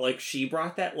movie, but, like, she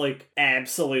brought that, like,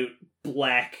 absolute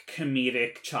black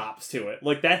comedic chops to it.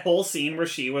 Like, that whole scene where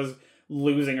she was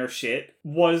losing her shit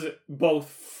was both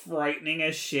frightening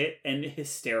as shit and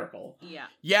hysterical. Yeah.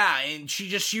 Yeah, and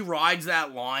she rides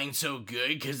that line so good,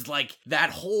 because, like, that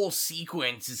whole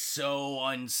sequence is so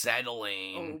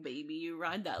unsettling. Oh, baby, you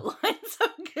ride that line so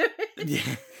good. Yeah.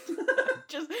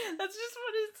 That's just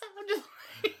what it sounded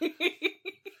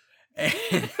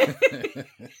like.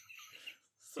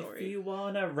 Sorry. If you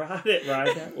wanna ride it,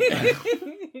 ride that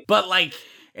line. But, like,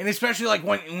 and especially, like,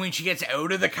 when she gets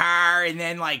out of the car, and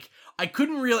then, like, I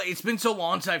couldn't really, it's been so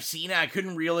long since I've seen it, I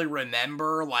couldn't really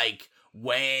remember, like,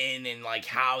 when and, like,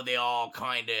 how they all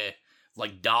kind of,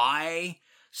 like, die.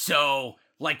 So,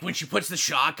 like, when she puts the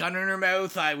shotgun in her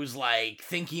mouth, I was, like,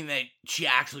 thinking that she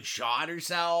actually shot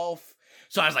herself.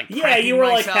 So I was like, yeah, you were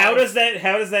myself. Like,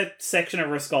 how does that section of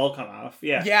her skull come off?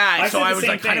 Yeah. Yeah, so I was,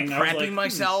 like, kind of prepping like,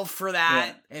 myself for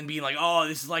that, and being like, oh,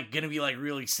 this is, like, gonna be, like,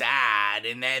 really sad,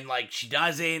 and then, like, she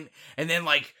doesn't, and then,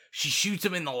 like, she shoots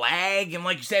him in the leg, and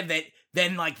like you said, that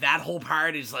then, like, that whole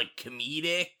part is, like,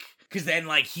 comedic, because then,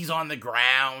 like, he's on the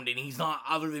ground, and he's not,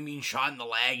 other than being shot in the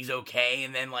leg, he's okay,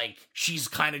 and then, like, she's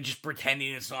kind of just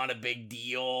pretending it's not a big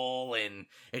deal, and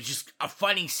it's just a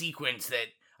funny sequence that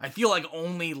I feel like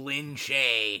only Lin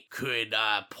Shaye could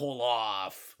pull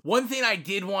off. One thing I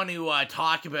did want to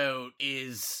talk about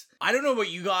is, I don't know about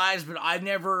you guys, but I've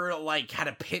never, like, had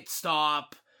a pit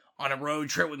stop on a road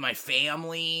trip with my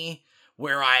family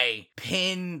where I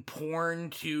pin porn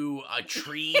to a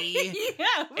tree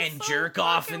and jerk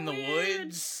off in the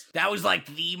woods. That was, like,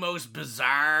 the most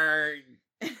bizarre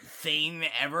thing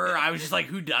ever. I was just like,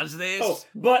 who does this? Oh,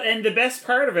 and the best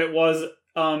part of it was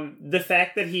the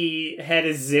fact that he had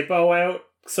his Zippo out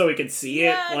so he could see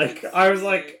it. Like, I was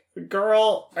like,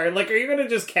 girl, are you gonna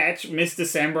just catch Miss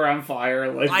December on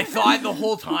fire? Like, I thought the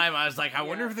whole time, I was like, I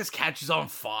wonder if this catches on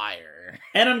fire.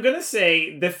 And I'm gonna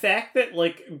say, the fact that,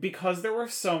 like, because there were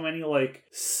so many, like,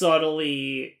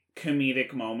 subtly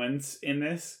comedic moments in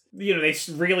this, you know, they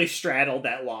really straddled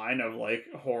that line of, like,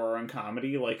 horror and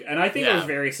comedy, like, and I think it was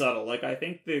very subtle. Like, I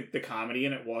think the comedy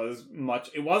in it was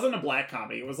it wasn't a black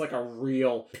comedy, it was, like, a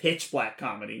real pitch black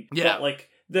comedy. Yeah. But, like,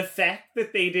 the fact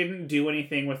that they didn't do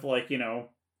anything with, like, you know,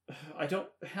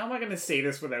 how am I going to say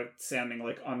this without sounding,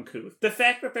 like, uncouth? The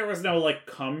fact that there was no, like,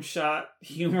 cum shot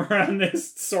humor on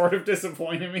this sort of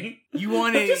disappointed me.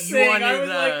 I was,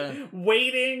 like,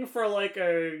 waiting for, like,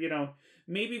 a, you know,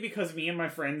 maybe because me and my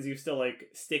friends used to, like,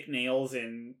 stick nails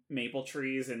in maple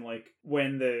trees, and, like,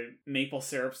 when the maple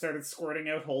syrup started squirting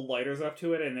out, hold lighters up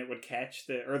to it, and it would catch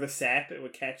it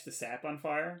would catch the sap on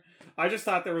fire. I just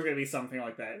thought there was going to be something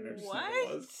like that, and there just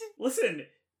never was. Listen,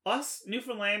 us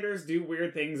Newfoundlanders do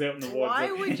weird things out in the woods.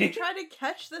 Why would you try to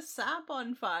catch the sap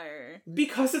on fire?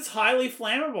 Because it's highly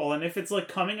flammable, and if it's, like,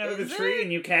 coming out of the tree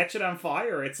and you catch it on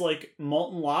fire, it's like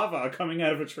molten lava coming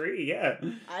out of a tree. Yeah,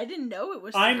 I didn't know it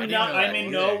was. I'm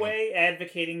in no way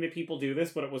advocating that people do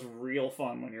this, but it was real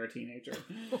fun when you're a teenager.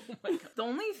 Oh my god! The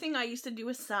only thing I used to do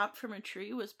with sap from a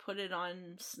tree was put it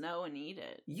on snow and eat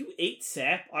it. You ate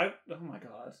sap? Oh my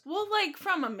god! Well, like,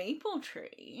 from a maple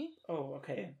tree. Oh,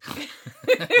 okay.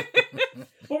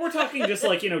 Well, we're talking just,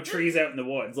 like, you know, trees out in the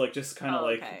woods, like, just kind of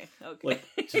okay. Like,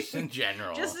 just in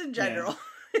general. Just in general.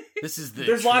 Yeah. This is the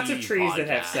There's lots of trees podcast that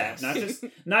have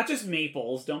sap, not just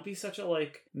maples. Don't be such a,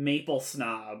 like, maple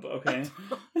snob, okay?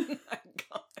 Oh my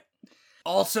god.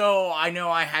 Also, I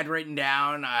know I had written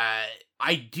down,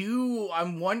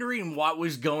 I'm wondering what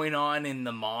was going on in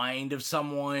the mind of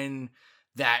someone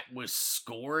that was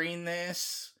scoring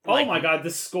this. Oh my god,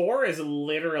 the score is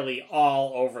literally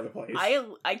all over the place.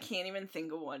 I can't even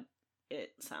think of what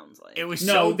it sounds like. It was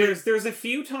there's a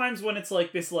few times when it's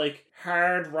like this, like,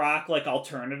 hard rock, like,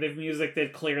 alternative music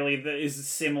that clearly is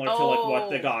similar to, like, what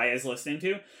the guy is listening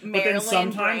to. But then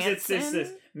sometimes it's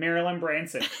this Marilyn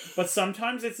Branson. But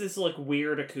sometimes it's this, like,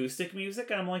 weird acoustic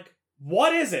music, and I'm like,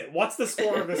 what is it? What's the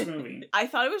score of this movie? I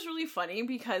thought it was really funny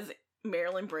because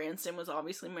Marilyn Branson was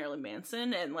obviously Marilyn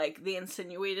Manson, and, like, they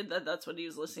insinuated that that's what he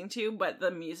was listening to, but the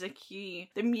music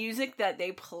that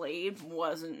they played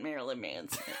wasn't Marilyn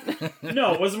Manson.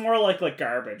 No, it was more like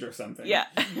garbage or something. Yeah.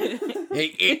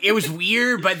 it was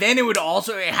weird, but then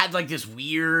it had, like, this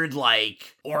weird,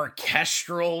 like,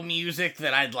 orchestral music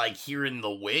that I'd, like, hear in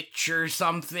The Witch or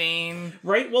something.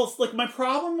 Right? Well, like, my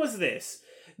problem was this.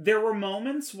 There were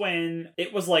moments when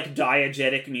it was, like,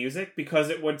 diegetic music, because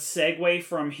it would segue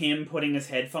from him putting his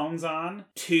headphones on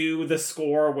to the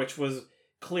score, which was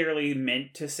clearly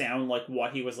meant to sound like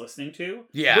what he was listening to.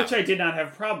 Yeah. Which I did not have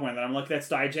a problem with. And I'm like, that's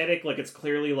diegetic. Like, it's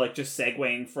clearly, like, just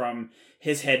segueing from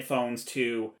his headphones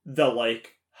to the,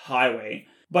 like, highway.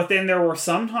 But then there were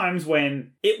some times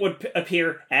when it would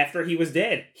appear after he was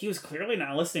dead. He was clearly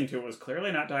not listening to it. It was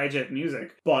clearly not diegetic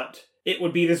music. But it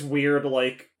would be this weird,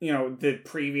 like, you know, the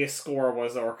previous score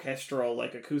was orchestral,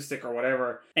 like, acoustic or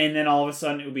whatever. And then all of a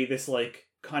sudden it would be this, like,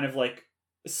 kind of, like,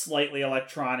 slightly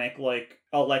electronic, like,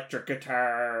 electric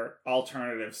guitar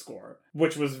alternative score,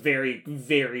 which was very,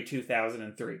 very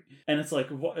 2003. And it's like,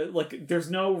 like, there's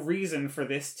no reason for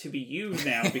this to be used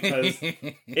now because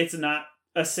it's not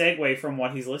a segue from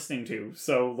what he's listening to.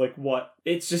 So, like, what?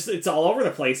 It's all over the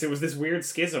place. It was this weird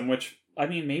schism, which, I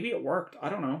mean, maybe it worked. I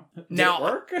don't know. Did it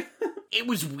work? It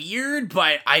was weird,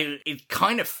 but it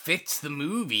kind of fits the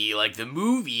movie. Like, the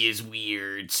movie is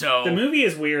weird, so... The movie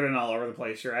is weird and all over the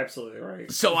place. You're absolutely right.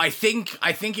 So I think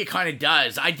it kind of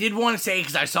does. I did want to say,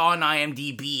 because I saw on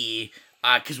IMDb...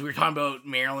 because we were talking about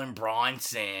Marilyn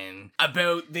Bronson,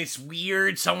 about this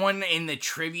weird, someone in the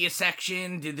trivia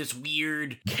section did this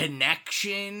weird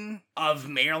connection of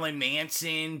Marilyn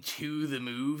Manson to the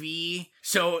movie.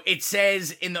 So it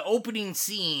says, in the opening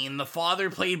scene, the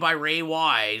father played by Ray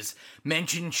Wise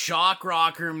mentioned shock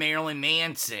rocker Marilyn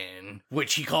Manson,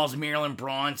 which he calls Marilyn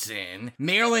Bronson.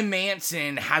 Marilyn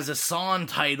Manson has a song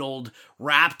titled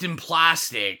Wrapped in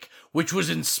Plastic, which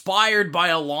was inspired by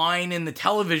a line in the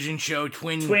television show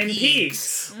Twin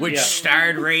Peaks, which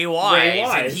starred Ray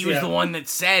Wise, and he was the one that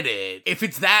said it. If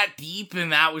it's that deep,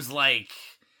 and that was like...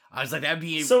 I was like, that'd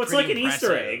be so it's like an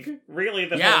impressive. Easter egg, really.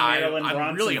 The whole Marilyn Bronson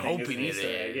I'm really thing hoping is an it Easter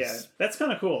egg. is. Yeah, that's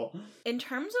kind of cool. In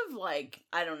terms of, like,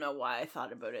 I don't know why I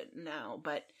thought about it now,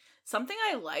 but something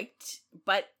I liked,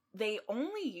 but they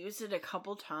only used it a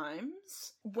couple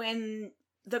times when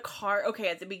the car, okay,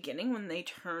 at the beginning when they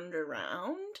turned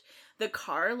around, the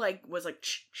car, like, was like,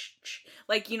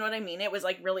 like, you know what I mean? It was,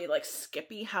 like, really, like,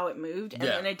 skippy how it moved. And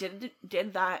then I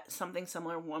did that, something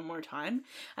similar one more time.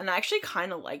 And I actually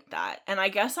kind of liked that. And I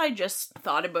guess I just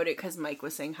thought about it because Mike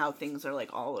was saying how things are, like,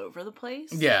 all over the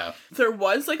place. Yeah. There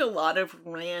was, like, a lot of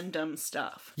random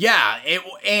stuff. Yeah,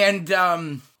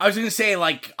 I was gonna say,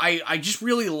 like, I just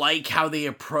really like how they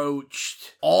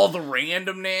approached all the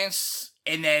randomness.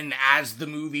 And then as the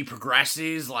movie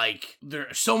progresses, like,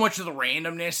 so much of the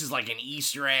randomness is like an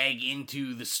Easter egg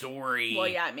into the story. Well,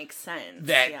 yeah, it makes sense.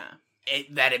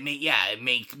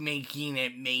 Making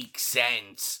it make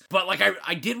sense. But, like,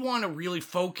 I did want to really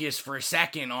focus for a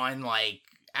second on, like,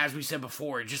 as we said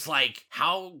before, just, like,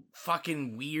 how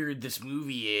fucking weird this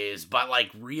movie is, but,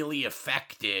 like, really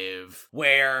effective.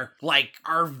 Where, like,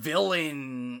 our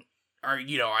villain, or,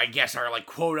 you know, I guess our, like,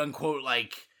 quote-unquote,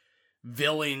 like,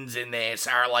 villains in this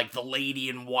are, like, the lady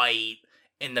in white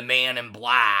and the man in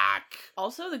black.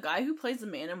 Also, the guy who plays the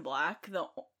man in black, the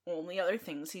only other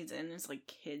things he's in is, like,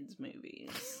 kids'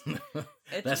 movies.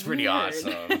 That's pretty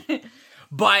awesome.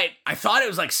 But I thought it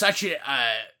was, like, such a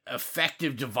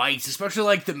effective device, especially,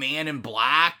 like, the man in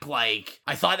black. Like,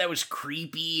 I thought that was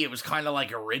creepy. It was kind of,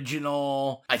 like,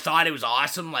 original. I thought it was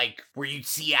awesome, like, where you'd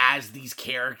see as these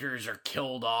characters are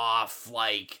killed off,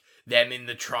 like, them in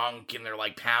the trunk, and they're,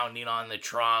 like, pounding on the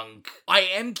trunk. I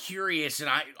am curious, and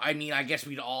I mean, I guess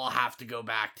we'd all have to go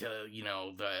back to, you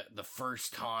know, the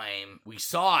first time we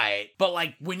saw it, but,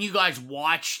 like, when you guys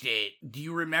watched it, do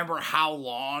you remember how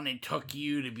long it took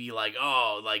you to be like,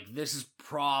 oh, like, this is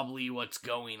probably what's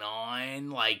going on?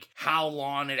 Like, how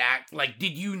long like,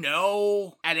 did you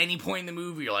know at any point in the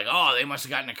movie, you're like, oh, they must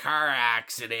have gotten in a car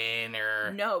accident,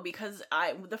 or... No, because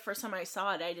the first time I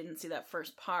saw it, I didn't see that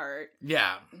first part.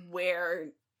 Yeah. Where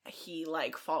he,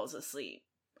 like, falls asleep.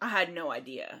 I had no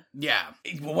idea. Yeah.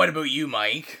 What about you,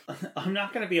 Mike? I'm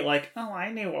not gonna be like, oh,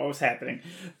 I knew what was happening.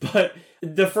 But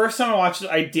the first time I watched it,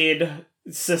 I did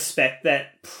suspect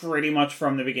that pretty much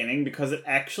from the beginning, because it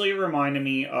actually reminded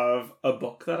me of a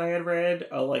book that I had read,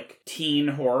 a, like, teen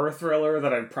horror thriller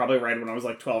that I'd probably read when I was,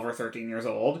 like, 12 or 13 years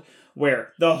old,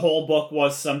 where the whole book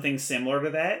was something similar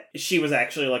to that. She was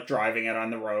actually, like, driving it on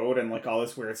the road, and, like, all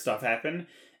this weird stuff happened.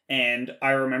 And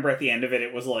I remember at the end of it,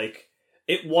 it was, like,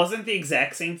 it wasn't the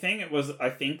exact same thing. It was, I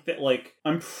think that, like,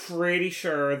 I'm pretty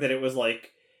sure that it was,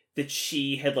 like, that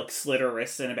she had, like, slit her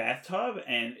wrists in a bathtub,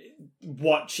 and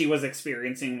what she was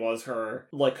experiencing was her,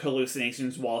 like,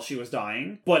 hallucinations while she was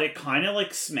dying. But it kind of,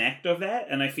 like, smacked of that,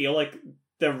 and I feel like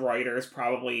the writers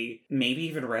probably maybe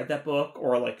even read that book,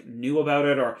 or, like, knew about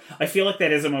it, or I feel like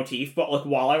that is a motif, but, like,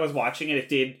 while I was watching it, it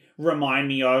did remind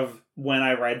me of when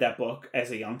I read that book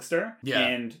as a youngster. Yeah.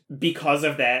 And because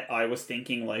of that, I was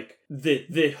thinking, like,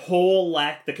 the whole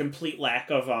the complete lack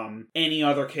of any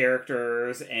other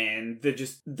characters, and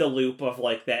the loop of,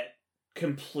 like, that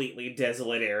completely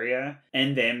desolate area,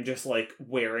 and them just, like,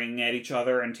 wearing at each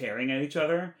other and tearing at each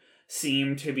other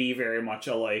seemed to be very much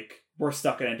a, like, we're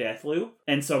stuck in a death loop.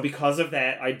 And so because of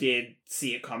that, I did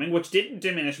see it coming, which didn't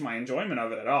diminish my enjoyment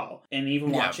of it at all. And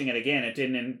even watching it again, it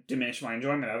didn't diminish my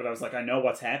enjoyment of it. I was like, I know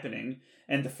what's happening.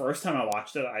 And the first time I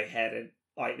watched it,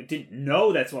 I didn't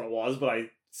know that's what it was, but I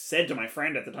said to my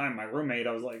friend at the time, my roommate,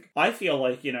 I was like, I feel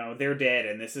like, you know, they're dead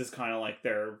and this is kind of like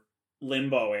their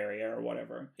limbo area or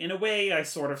whatever. In a way, I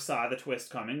sort of saw the twist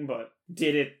coming, but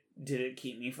did it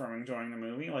keep me from enjoying the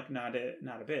movie? Like, not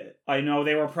a bit. I know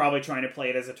they were probably trying to play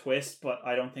it as a twist, but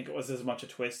I don't think it was as much a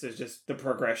twist as just the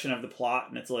progression of the plot,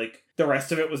 and it's like, the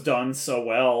rest of it was done so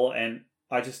well, and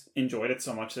I just enjoyed it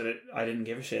so much that I didn't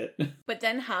give a shit. But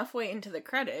then halfway into the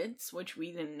credits, which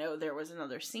we didn't know there was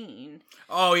another scene.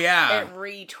 Oh, yeah. It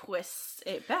retwists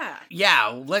it back.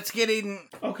 Yeah, let's get in.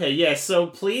 Okay, yeah, so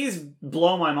please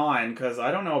blow my mind, because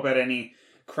I don't know about any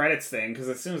credits thing, because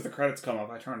as soon as the credits come up,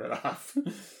 I turned it off.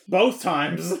 Both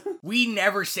times. We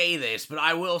never say this, but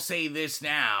I will say this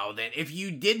now, that if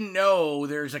you didn't know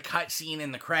there's a cutscene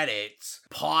in the credits,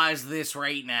 pause this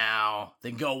right now,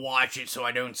 then go watch it so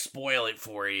I don't spoil it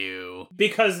for you.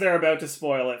 Because they're about to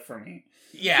spoil it for me.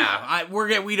 Yeah,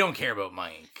 we don't care about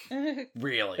Mike.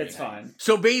 Really. It's fine.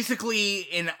 So basically,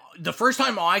 in the first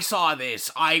time I saw this,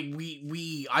 I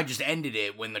just ended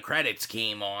it when the credits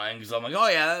came on, because I'm like, oh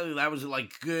yeah, that was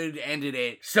like good, ended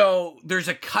it. So there's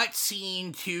a cut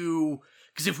scene to,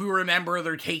 because if we remember,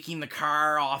 they're taking the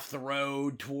car off the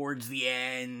road towards the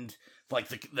end, like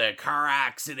the car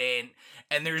accident,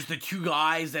 and there's the two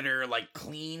guys that are like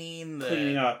cleaning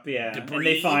up, yeah. debris. And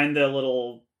they find the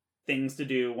little things to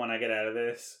do when I get out of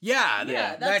this. Yeah,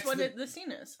 that's what the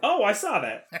scene is. Oh, I saw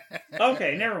that.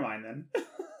 Okay, never mind then.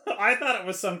 I thought it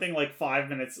was something like 5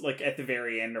 minutes, like at the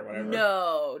very end or whatever.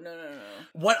 No.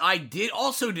 What I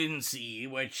didn't see,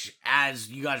 which as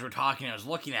you guys were talking, I was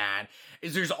looking at,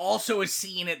 is there's also a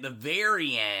scene at the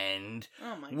very end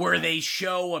where they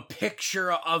show a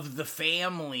picture of the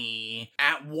family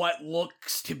at what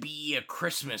looks to be a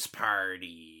Christmas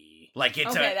party. Like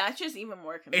it's that's just even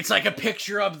more confusing. It's like a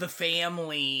picture of the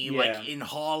family, like in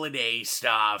holiday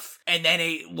stuff, and then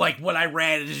what I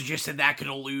read is just that could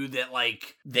allude that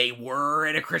like they were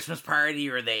at a Christmas party,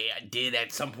 or they did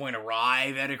at some point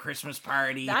arrive at a Christmas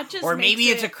party, or maybe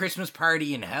it's a Christmas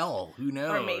party in hell. Who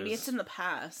knows? Or maybe it's in the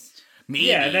past. Maybe.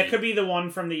 Yeah, that could be the one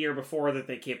from the year before that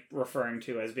they keep referring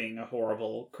to as being a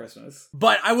horrible Christmas.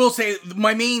 But I will say,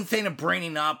 my main thing of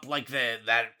bringing up, like,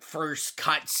 that first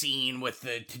cut scene with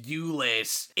the to-do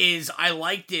list is I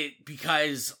liked it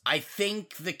because I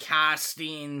think the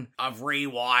casting of Ray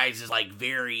Wise is, like,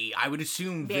 very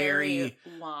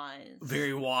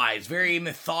wise, very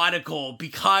methodical,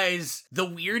 because the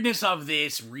weirdness of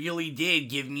this really did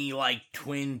give me, like,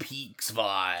 Twin Peaks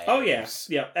vibes. Oh, yes.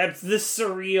 Yeah. That's the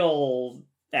surreal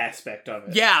aspect of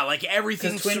it. Yeah, like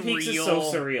everything's Twin surreal. Peaks is so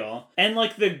surreal. And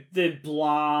like the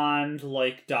blonde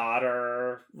like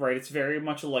daughter, right? It's very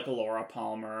much like a Laura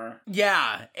Palmer.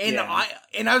 Yeah. And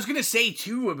I was gonna say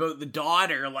too about the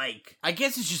daughter, like, I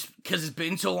guess it's just because it's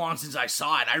been so long since I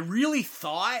saw it. I really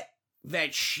thought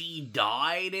that she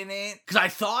died in it, because I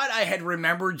thought I had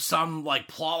remembered some like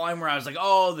plot line where I was like,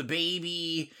 oh, the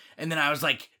baby, and then I was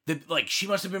like, she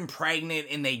must have been pregnant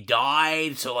and they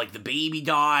died, so like the baby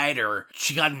died, or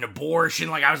she got an abortion.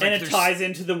 Like I was and like, it ties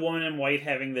into the woman in white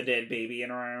having the dead baby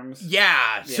in her arms.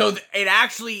 Yeah. So it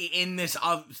actually, in this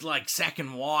like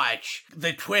second watch,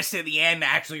 the twist at the end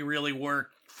actually really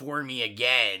worked for me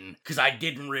again, because I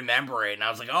didn't remember it, and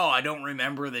I was like, oh, I don't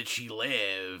remember that she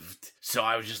lived. So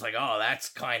I was just like, oh, that's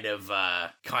kind of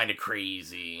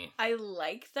crazy. I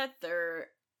like that there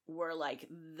were like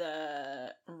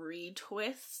the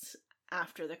retwists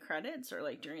after the credits, or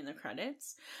like during the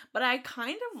credits, but I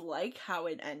kind of like how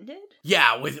it ended.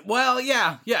 Yeah,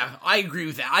 I agree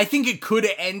with that. I think it could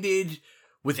have ended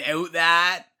without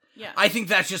that. Yeah. I think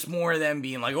that's just more them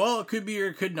being like, well, it could be or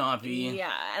it could not be.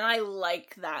 Yeah, and I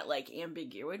like that, like,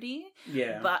 ambiguity.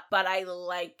 Yeah. But I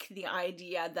like the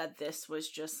idea that this was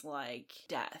just, like,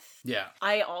 death. Yeah.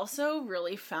 I also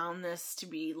really found this to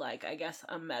be, like, I guess,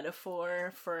 a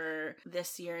metaphor for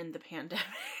this year in the pandemic.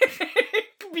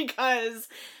 Because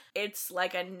it's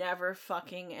like a never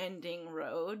fucking ending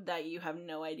road that you have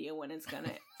no idea when it's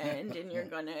gonna end, and you're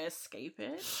gonna escape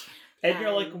it. And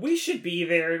you're like, we should be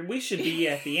there, and we should be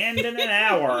at the end in an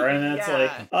hour. And it's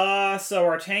like, so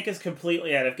our tank is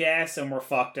completely out of gas, and we're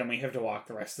fucked, and we have to walk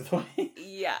the rest of the way.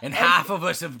 Yeah. And half of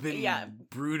us have been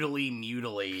brutally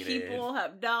mutilated. People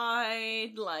have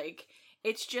died. Like,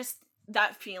 it's just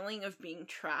that feeling of being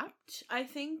trapped, I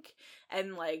think.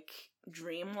 and like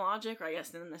dream logic, or I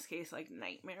guess in this case like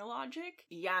nightmare logic,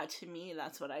 yeah, to me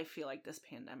that's what I feel like this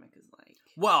pandemic is like.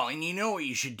 Well, and you know what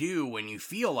you should do when you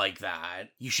feel like that?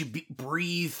 You should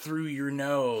breathe through your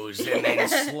nose and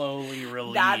then slowly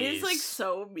release. That is like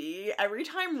so me. Every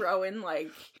time Rowan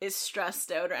like is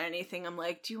stressed out or anything, I'm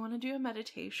like, do you want to do a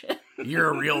meditation? You're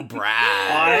a real brat.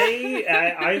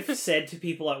 I've said to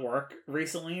people at work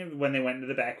recently when they went into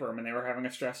the back room and they were having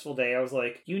a stressful day, I was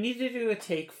like, you need to do a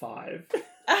take 5.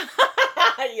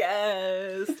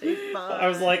 Yes, take 5. I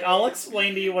was like, I'll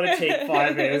explain to you what a take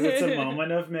 5 is. It's a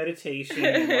moment of meditation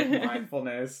and like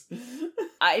mindfulness.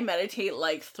 I meditate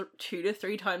like 2 to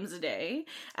 3 times a day,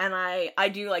 and I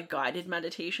do like guided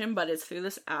meditation, but it's through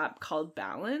this app called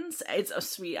Balance. It's a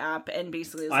sweet app, and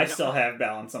basically it's I like still have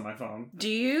Balance on my phone. Do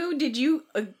you? Did you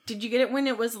get it when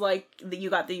it was like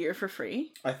you got the year for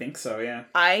free? I think so, yeah.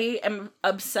 I am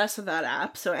obsessed with that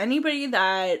app, so anybody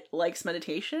that likes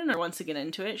meditation or wants to get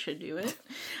into it should do it.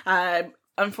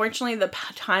 Unfortunately, the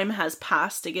time has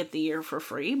passed to get the year for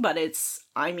free, but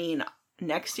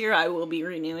next year I will be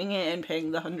renewing it and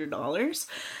paying the $100.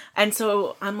 And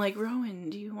so I'm like, Rowan,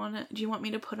 do you want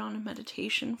me to put on a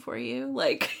meditation for you?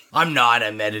 Like, I'm not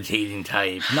a meditating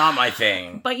type. Not my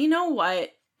thing. But you know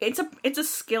what? It's a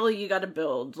skill you gotta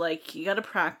build. Like, you gotta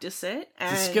practice it.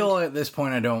 And it's a skill at this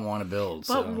point I don't want to build.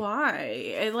 But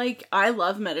why? I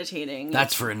love meditating.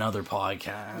 That's for another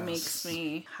podcast. It makes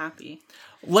me happy.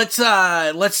 Let's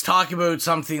talk about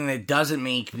something that doesn't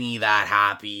make me that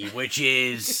happy, which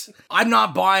is I'm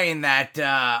not buying that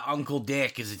Uncle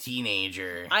Dick as a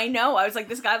teenager. I know. I was like,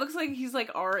 this guy looks like he's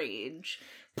like our age.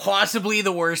 Possibly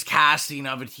the worst casting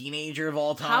of a teenager of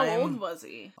all time. How old was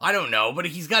he? I don't know, but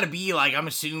he's got to be like, I'm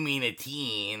assuming a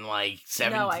teen, like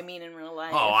 17. No, I mean in real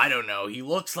life. Oh, I don't know. He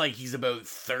looks like he's about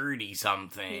 30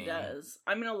 something. He does.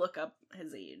 I'm gonna look up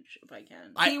his age if I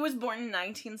can. He was born in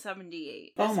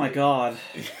 1978. Oh my god.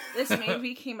 This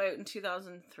movie came out in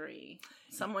 2003.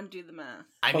 Someone do the math.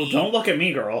 I mean, don't look at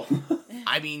me, girl.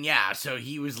 I mean, yeah, so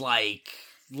he was like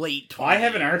late 20s. I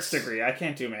have an arts degree. I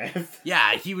can't do math.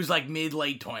 Yeah, he was like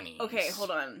mid-late 20s. Okay,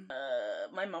 hold on.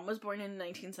 My mom was born in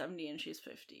 1970 and she's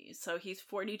 50. So he's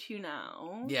 42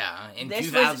 now. Yeah, in this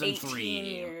 2003. Was 18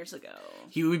 years ago.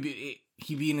 He'd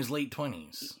be in his late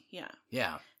 20s. Yeah.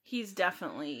 Yeah. He's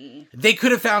definitely... They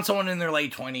could have found someone in their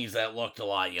late 20s that looked a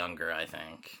lot younger, I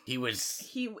think.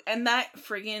 And that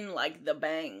friggin' like the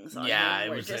bangs on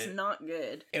him were just not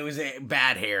good. It was a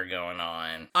bad hair going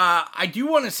on. I do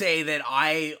want to say that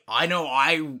I know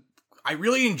I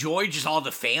really enjoyed just all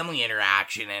the family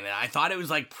interaction in it. I thought it was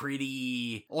like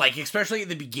pretty, like, especially at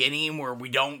the beginning where we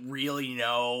don't really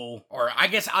know, or I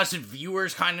guess us as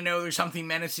viewers kind of know there's something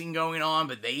menacing going on,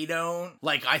 but they don't.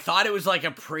 Like, I thought it was like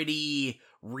a pretty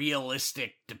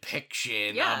realistic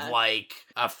depiction of like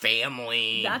a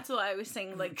family. That's what I was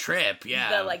saying, like trip,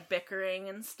 yeah. The like bickering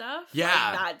and stuff. Yeah.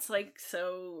 Like, that's like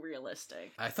so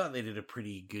realistic. I thought they did a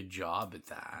pretty good job at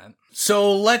that.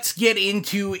 So let's get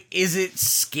into, is it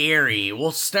scary?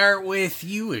 We'll start with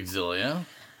you, Exilia.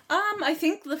 I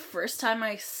think the first time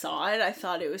I saw it, I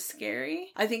thought it was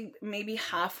scary. I think maybe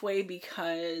halfway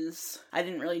because I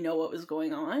didn't really know what was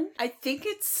going on. I think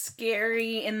it's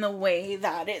scary in the way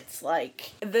that it's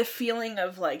like the feeling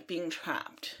of like being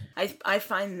trapped. I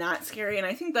find that scary, and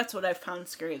I think that's what I found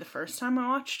scary the first time I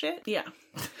watched it. Yeah.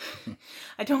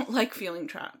 I don't like feeling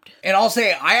trapped. And I'll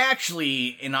say,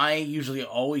 I usually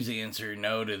always answer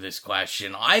no to this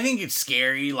question. I think it's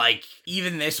scary, like,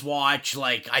 even this watch,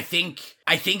 like, I think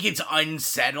it's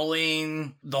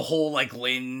unsettling, the whole, like,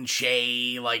 Lin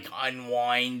Shaye, like,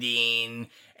 unwinding,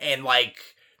 and, like,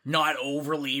 not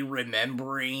overly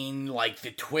remembering, like,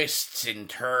 the twists and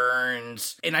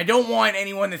turns. And I don't want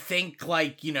anyone to think,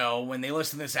 like, you know, when they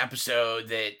listen to this episode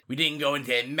that we didn't go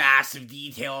into massive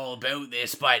detail about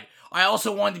this, but I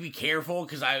also wanted to be careful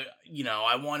because I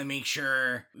want to make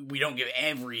sure we don't give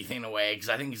everything away because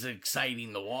I think it's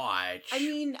exciting to watch. I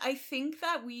mean, I think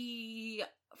that we,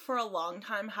 for a long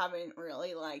time, haven't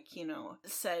really, like, you know,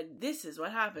 said this is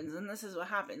what happens and this is what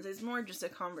happens. It's more just a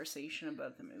conversation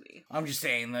about the movie. I'm just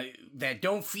saying that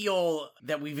don't feel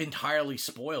that we've entirely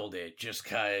spoiled it just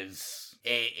because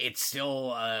it's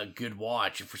still a good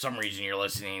watch. If for some reason you're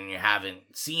listening and you haven't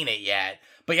seen it yet.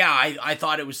 But yeah, I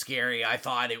thought it was scary. I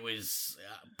thought it was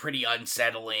pretty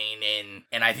unsettling,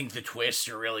 and I think the twists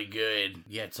are really good.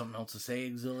 You had something else to say,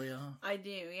 Exilia? I do,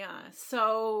 yeah.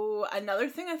 So, another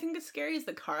thing I think is scary is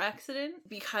the car accident,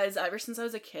 because ever since I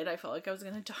was a kid, I felt like I was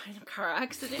going to die in a car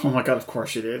accident. Oh my god, of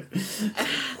course you did.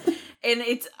 And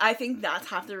I think that's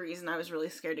half the reason I was really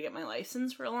scared to get my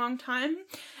license for a long time.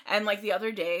 And like the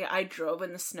other day, I drove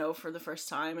in the snow for the first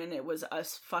time and it was a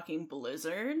fucking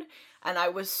blizzard. And I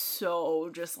was so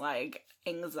just like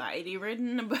anxiety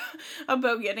ridden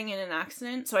about getting in an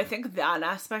accident. So I think that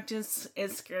aspect is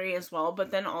scary as well.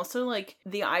 But then also like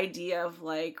the idea of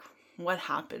like, what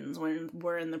happens when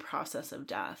we're in the process of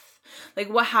death? Like,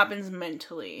 what happens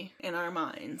mentally in our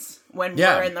minds when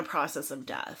we're in the process of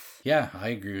death? Yeah, I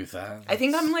agree with that. I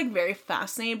think I'm, like, very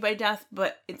fascinated by death,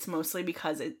 but it's mostly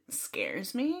because it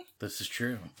scares me. This is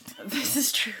true. This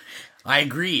is true. I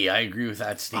agree with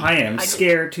that statement. I am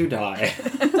scared to die.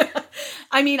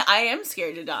 I mean, I am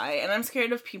scared to die, and I'm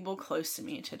scared of people close to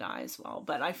me to die as well,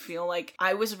 but I feel like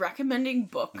I was recommending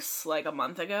books, like, a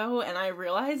month ago, and I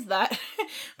realized that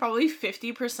probably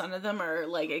 50% of them are,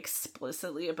 like,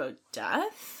 explicitly about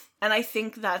death. And I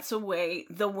think that's the way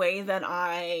that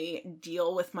I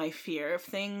deal with my fear of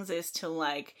things is to,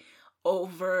 like,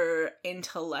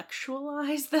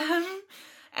 over-intellectualize them.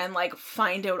 And, like,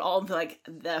 find out all the, like,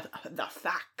 the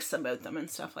facts about them and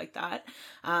stuff like that.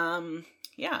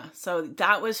 Yeah, so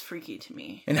that was freaky to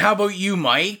me. And how about you,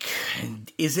 Mike?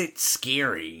 Is it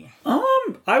scary?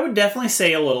 I would definitely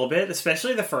say a little bit,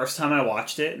 especially the first time I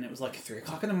watched it, and it was like 3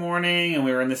 o'clock in the morning, and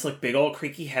we were in this, like, big old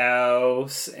creaky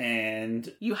house,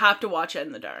 and... You have to watch it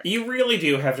in the dark. You really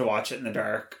do have to watch it in the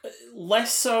dark.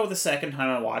 Less so the second time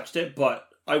I watched it, but...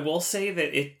 I will say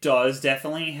that it does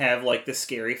definitely have, like, the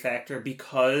scary factor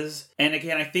because, and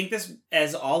again, I think this,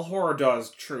 as all horror does,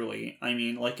 truly, I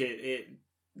mean, like, it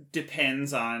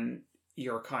depends on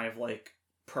your kind of, like,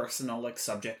 personal, like,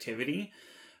 subjectivity,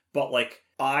 but, like,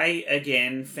 I,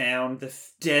 again, found the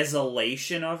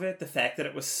desolation of it, the fact that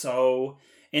it was so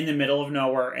in the middle of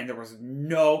nowhere, and there was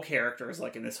no characters,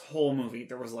 like, in this whole movie,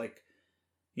 there was, like,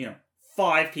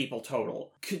 5 people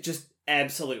total, could just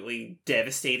absolutely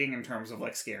devastating in terms of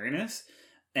like scariness.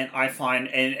 And I find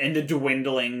and the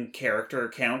dwindling character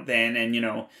count then, and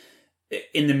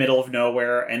in the middle of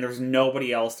nowhere, and there's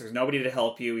nobody else, there's nobody to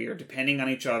help you, you're depending on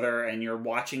each other, and you're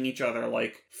watching each other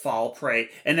like fall prey.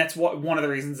 And that's one of the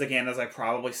reasons, again, as I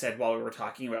probably said while we were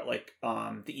talking about like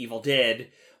The Evil Dead,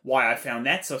 why I found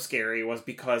that so scary was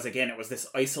because, again, it was this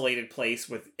isolated place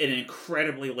with an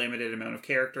incredibly limited amount of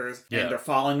characters, and they're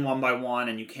falling one by one,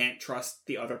 and you can't trust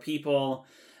the other people,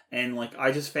 and, like,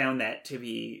 I just found that to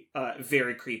be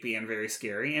very creepy and very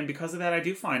scary, and because of that, I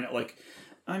do find it, like,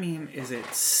 I mean, is it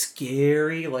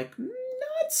scary? Like,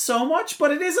 not so much, but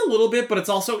it is a little bit, but it's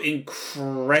also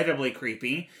incredibly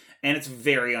creepy. And it's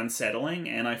very unsettling,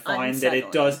 and I find that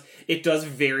it does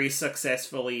very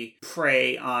successfully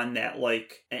prey on that,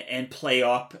 like, and play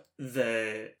up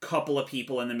the couple of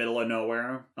people in the middle of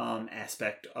nowhere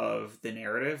aspect of the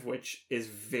narrative, which is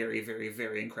very, very,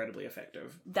 very incredibly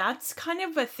effective. That's kind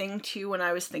of a thing, too, when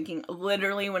I was thinking,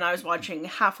 literally, when I was watching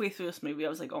halfway through this movie, I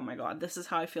was like, oh my god, this is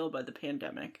how I feel about the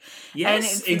pandemic.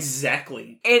 Yes,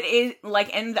 exactly. It is,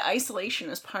 like, and the isolation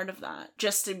is part of that,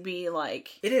 just to be, like...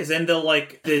 It is, and the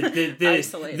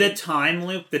time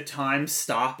loop, the time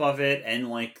stop of it,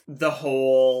 and, like, the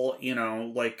whole,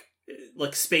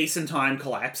 like space and time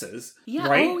collapses. Yeah.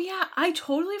 Right? Oh yeah. I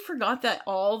totally forgot that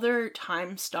all their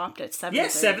time stopped at 7:30.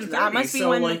 Yes, 7:30. That must be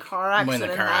when the car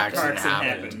accident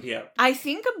happened. Yeah. I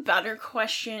think a better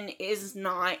question is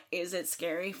not, is it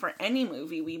scary for any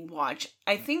movie we watch?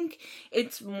 I think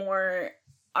it's more,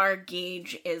 our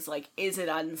gauge is like, is it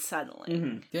unsettling?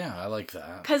 Mm-hmm. Yeah, I like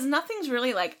that. Because nothing's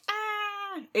really like,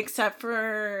 except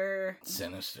for...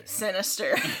 Sinister.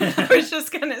 I was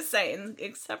just gonna say,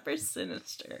 except for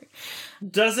Sinister.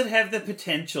 Does it have the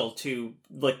potential to,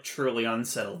 like, truly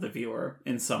unsettle the viewer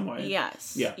in some way?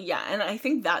 Yes. Yeah. Yeah, and I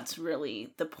think that's really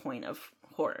the point of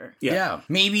horror. Yeah.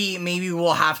 Maybe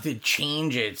we'll have to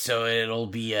change it so it'll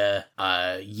be a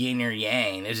yin or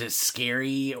yang. Is it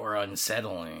scary or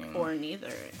unsettling? Or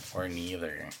neither.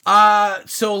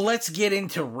 So let's get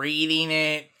into rating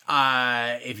it.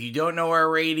 If you don't know our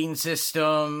rating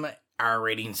system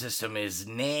is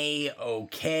nay,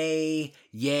 okay,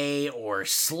 yay, or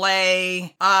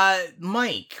slay.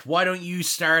 Mike, why don't you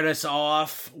start us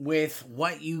off with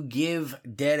what you give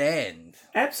Dead End?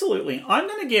 Absolutely. I'm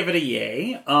gonna give it a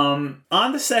yay. On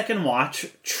the second watch,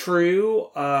 true,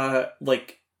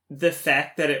 like, the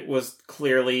fact that it was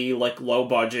clearly, like, low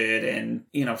budget and,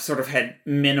 sort of had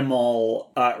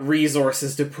minimal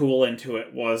resources to pool into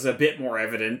it was a bit more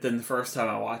evident than the first time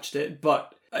I watched it.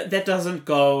 But that doesn't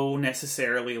go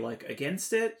necessarily, like,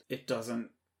 against it. It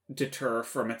doesn't deter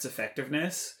from its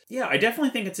effectiveness. Yeah, I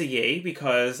definitely think it's a yay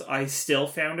because I still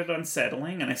found it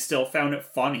unsettling and I still found it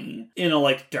funny in a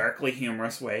like darkly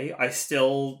humorous way. I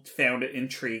still found it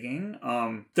intriguing.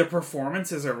 The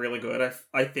performances are really good.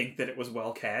 I think that it was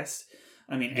well cast.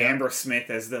 I mean, Amber Smith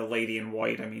as the lady in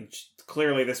white. I mean,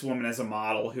 clearly this woman is a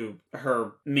model who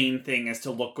her main thing is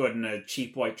to look good in a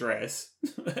cheap white dress,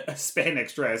 a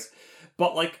spandex dress.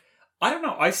 But like, I don't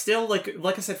know. I still,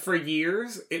 like I said, for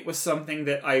years, it was something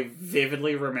that I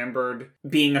vividly remembered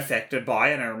being affected by,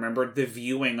 and I remembered the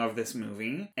viewing of this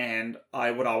movie, and I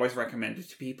would always recommend it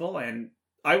to people, and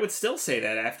I would still say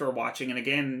that after watching it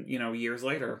again, years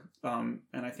later. And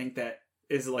I think that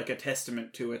is like a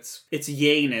testament to its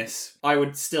yayness. I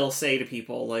would still say to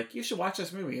people, like, you should watch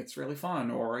this movie. It's really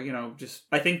fun. Or,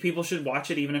 I think people should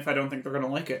watch it even if I don't think they're going to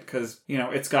like it. Because,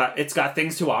 it's got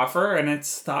things to offer and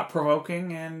it's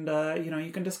thought-provoking and,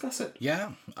 you can discuss it.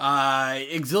 Yeah.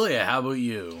 Exilia, how about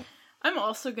you? I'm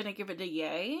also going to give it a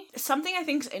yay. Something I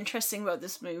think is interesting about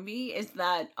this movie is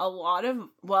that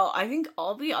I think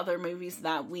all the other movies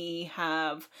that we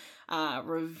have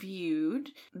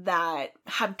reviewed that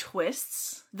have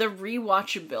twists, the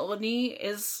rewatchability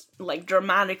is like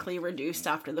dramatically reduced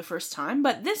after the first time,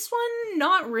 but this one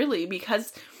not really,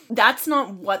 because that's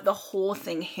not what the whole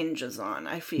thing hinges on,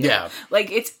 I feel. Yeah.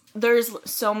 Like there's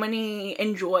so many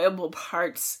enjoyable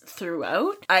parts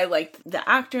throughout. I liked the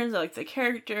actors, I liked the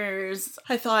characters.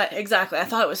 I thought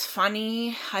it was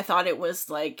funny. I thought it was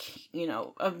like,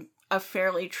 a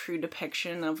fairly true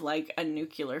depiction of like a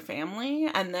nuclear family,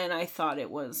 and then I thought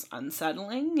it was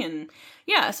unsettling, and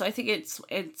yeah, so I think it's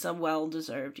a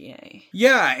well-deserved yay.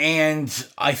 Yeah, and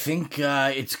I think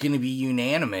it's gonna be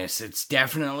unanimous. It's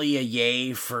definitely a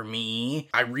yay for me.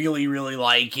 I really, really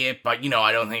like it, but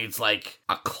I don't think it's like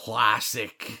a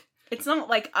classic. It's not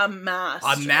like a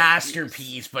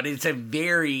masterpiece, but it's a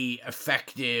very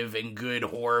effective and good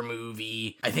horror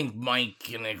movie. I think Mike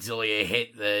and Exilia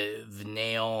hit the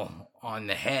nail on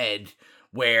the head,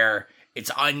 where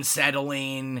it's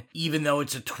unsettling, even though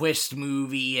it's a twist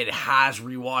movie, it has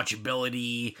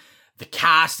rewatchability, the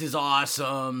cast is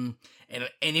awesome, and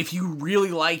if you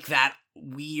really like that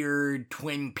weird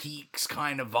Twin Peaks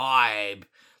kind of vibe,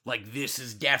 like, this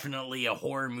is definitely a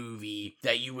horror movie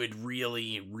that you would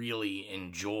really, really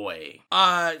enjoy.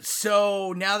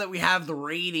 So now that we have the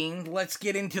rating, let's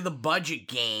get into the budget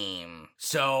game.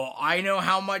 So I know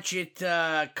how much it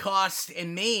cost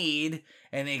and made,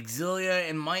 and Exilia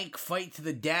and Mike fight to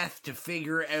the death to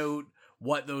figure out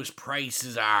what those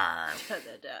prices are. To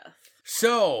the death.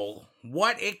 So,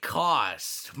 what it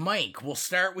cost. Mike, we'll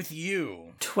start with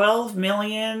you. $12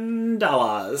 million.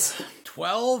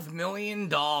 $12 million.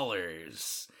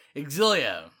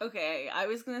 Exilia. Okay, I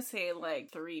was gonna say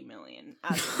like $3 million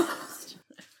at the most.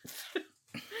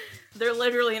 They're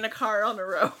literally in a car on the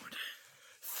road.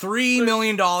 $3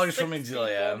 million from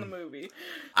Exilia. In the movie.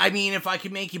 I mean, if I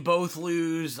could make you both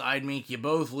lose, I'd make you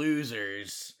both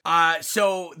losers.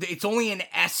 So it's only an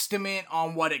estimate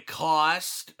on what it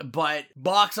cost, but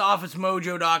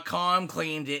BoxOfficeMojo.com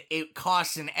claimed it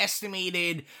costs an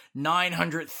estimated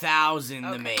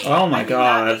 $900,000 to make. Oh my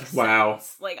god! Wow.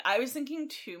 Like, I was thinking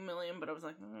 $2 million, but I was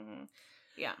like,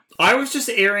 yeah. I was just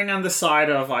erring on the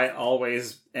side of I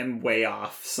always am way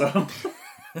off, so.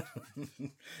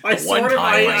 I sort of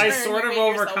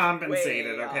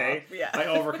overcompensated, okay? Yeah. I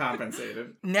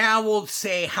overcompensated. Now we'll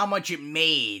say how much it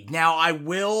made. Now I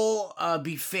will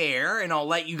be fair, and I'll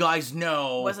let you guys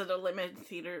know. Was it a limited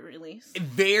theater release?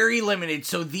 Very limited.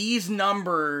 So these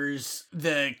numbers,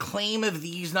 the claim of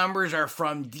these numbers are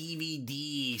from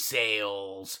DVD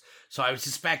sales. So I would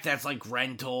suspect that's like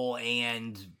rental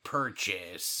and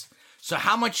purchase. So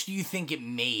how much do you think it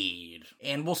made?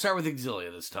 And we'll start with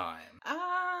Exilia this time.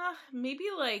 Maybe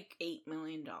like $8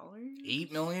 million.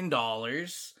 $8 million.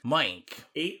 Mike.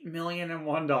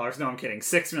 $8,001. No, I'm kidding.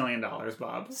 $6 million,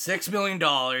 Bob. $6 million.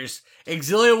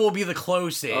 Exilia will be the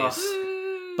closest,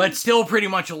 but still pretty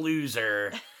much a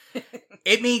loser.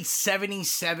 It made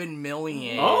 $77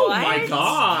 million. Oh my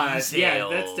god! Yeah,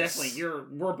 that's definitely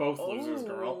we're both losers,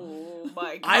 girl. Oh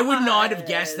my god! I would not have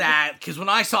guessed that, because when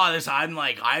I saw this, I'm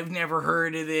like, I've never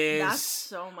heard of this. That's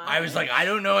so much. I was like, I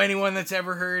don't know anyone that's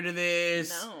ever heard of this.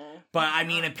 No. But I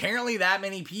mean, apparently that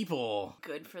many people.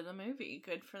 Good for the movie.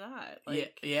 Good for that.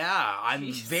 Like, yeah,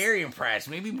 I'm very impressed.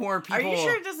 Maybe more people. Are you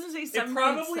sure it doesn't say 7.7 It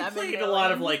probably played a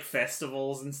lot of like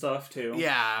festivals and stuff too.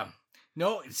 Yeah.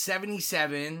 No,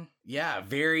 77. Yeah,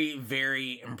 very,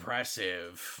 very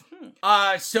impressive.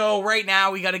 So right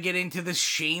now we got to get into this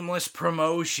shameless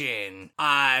promotion.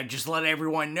 Just let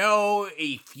everyone know,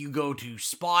 if you go to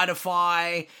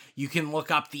Spotify, you can look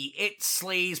up the It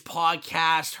Slays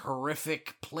Podcast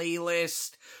Horrific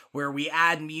playlist, where we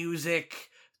add music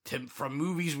from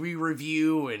movies we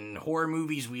review and horror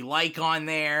movies we like on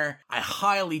there. I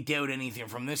highly doubt anything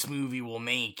from this movie will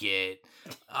make it.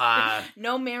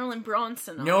 No Marilyn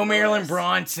Bronson on No Marilyn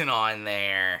Bronson on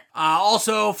there.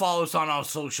 Also, follow us on all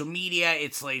social media.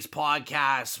 It Slays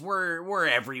Podcast. We're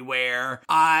everywhere.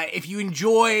 If you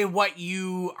enjoy what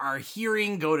you are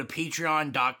hearing, go to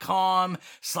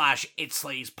patreon.com/It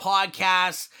Slays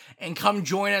Podcast and come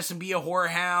join us and be a horror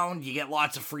hound. You get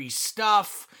lots of free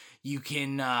stuff. You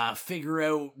can figure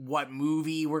out what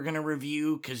movie we're going to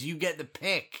review, because you get the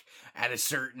pick at a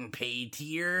certain pay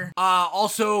tier.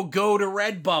 Also, go to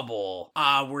Redbubble,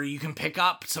 where you can pick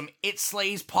up some It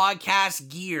Slays Podcast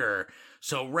gear.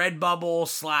 So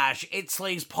Redbubble/It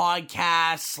Slays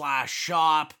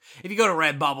Podcast/shop. If you go to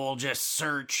Redbubble, just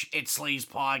search It Slays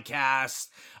Podcast,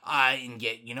 and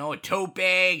get, a tote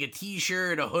bag, a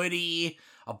t-shirt, a hoodie,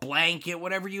 a blanket,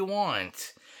 whatever you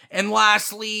want. And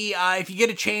lastly, if you get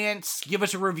a chance, give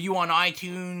us a review on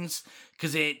iTunes,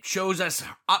 because it shows us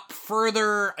up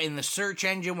further in the search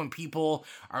engine when people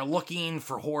are looking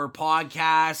for horror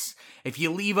podcasts. If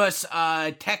you leave us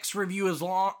a text review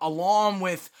along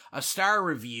with a star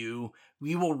review,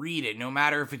 we will read it, no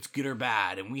matter if it's good or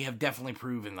bad, and we have definitely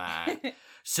proven that.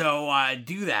 So,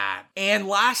 do that. And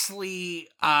lastly,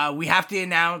 we have to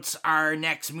announce our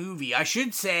next movie. I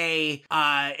should say,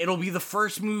 it'll be the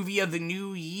first movie of the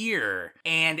new year,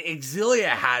 and Exilia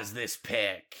has this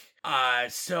pick.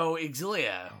 So,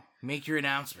 Exilia, make your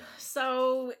announcement.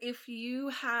 So, if you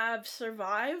have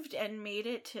survived and made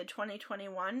it to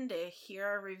 2021 to hear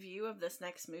our review of this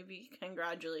next movie,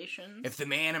 congratulations. If the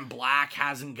Man in Black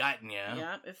hasn't gotten you.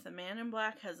 Yep, if the Man in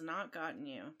Black has not gotten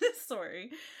you. Sorry.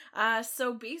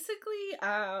 So, basically,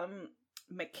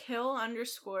 McKill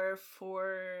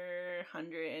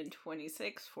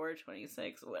 _426,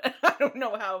 426, I don't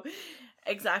know how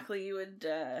exactly you would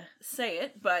say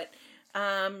it, but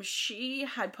she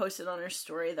had posted on her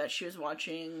story that she was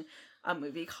watching a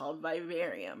movie called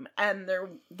Vivarium, and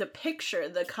the picture,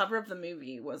 the cover of the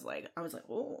movie was like, I was like,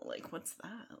 oh, like, what's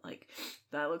that? Like,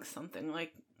 that looks something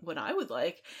like what I would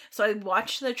like. So I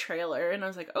watched the trailer and I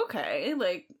was like, okay,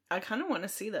 like, I kind of want to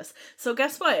see this. So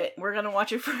guess what? We're going to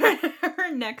watch it for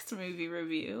our next movie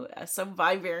review. So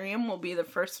Vivarium will be the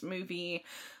first movie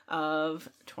of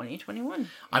 2021.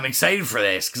 I'm excited for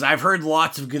this because I've heard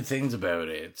lots of good things about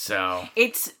it. So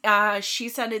it's she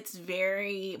said it's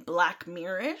very Black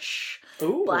Mirror-ish.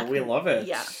 Ooh, we love it.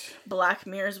 Yeah, Black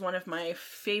Mirror is one of my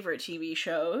favorite TV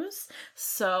shows.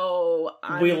 So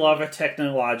we love a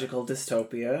technological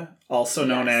dystopia, also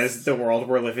known as the world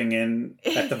we're living in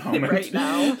at the moment right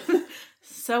now.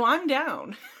 So I'm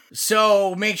down.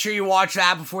 So make sure you watch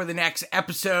that before the next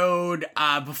episode.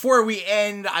 Before we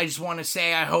end, I just want to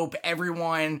say I hope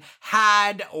everyone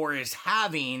had or is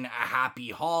having a happy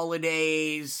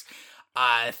holidays.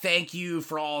 Thank you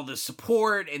for all the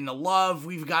support and the love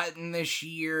we've gotten this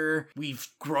year. We've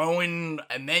grown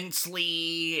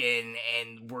immensely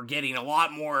and we're getting a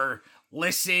lot more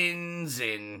listens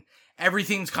and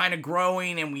everything's kind of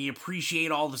growing, and we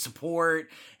appreciate all the support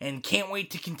and can't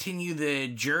wait to continue the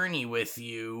journey with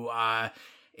you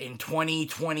in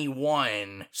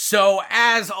 2021. So,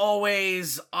 as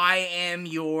always, I am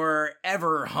your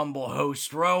ever humble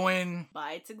host, Rowan.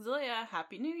 Bye, it's Exilia.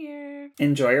 Happy New Year.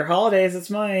 Enjoy your holidays.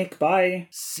 It's Mike. Bye.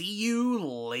 See you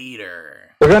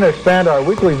later. We're going to expand our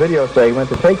weekly video segment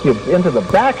to take you into the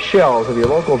back shelves of your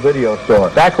local video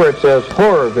store, back where it says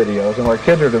horror videos, and where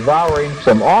kids are devouring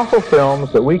some awful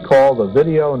films that we call the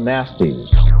video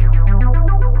nasties.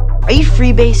 Are you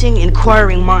freebasing?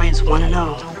 Inquiring minds want to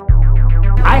know.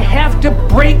 I have to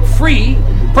break free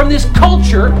from this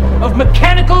culture of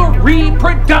mechanical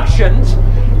reproductions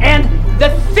and the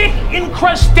thick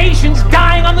incrustations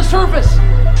dying on the surface.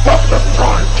 Fuck the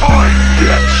prime time,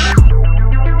 bitch!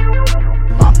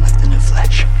 Monmouth and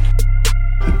Fletch.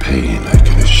 The pain, I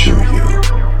can assure you,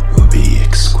 will be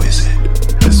exquisite.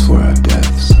 As for our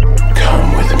deaths,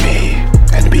 come with me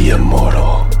and be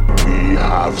immortal. We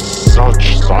have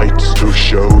such sights to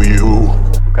show you.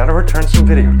 Gotta return some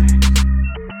videotapes.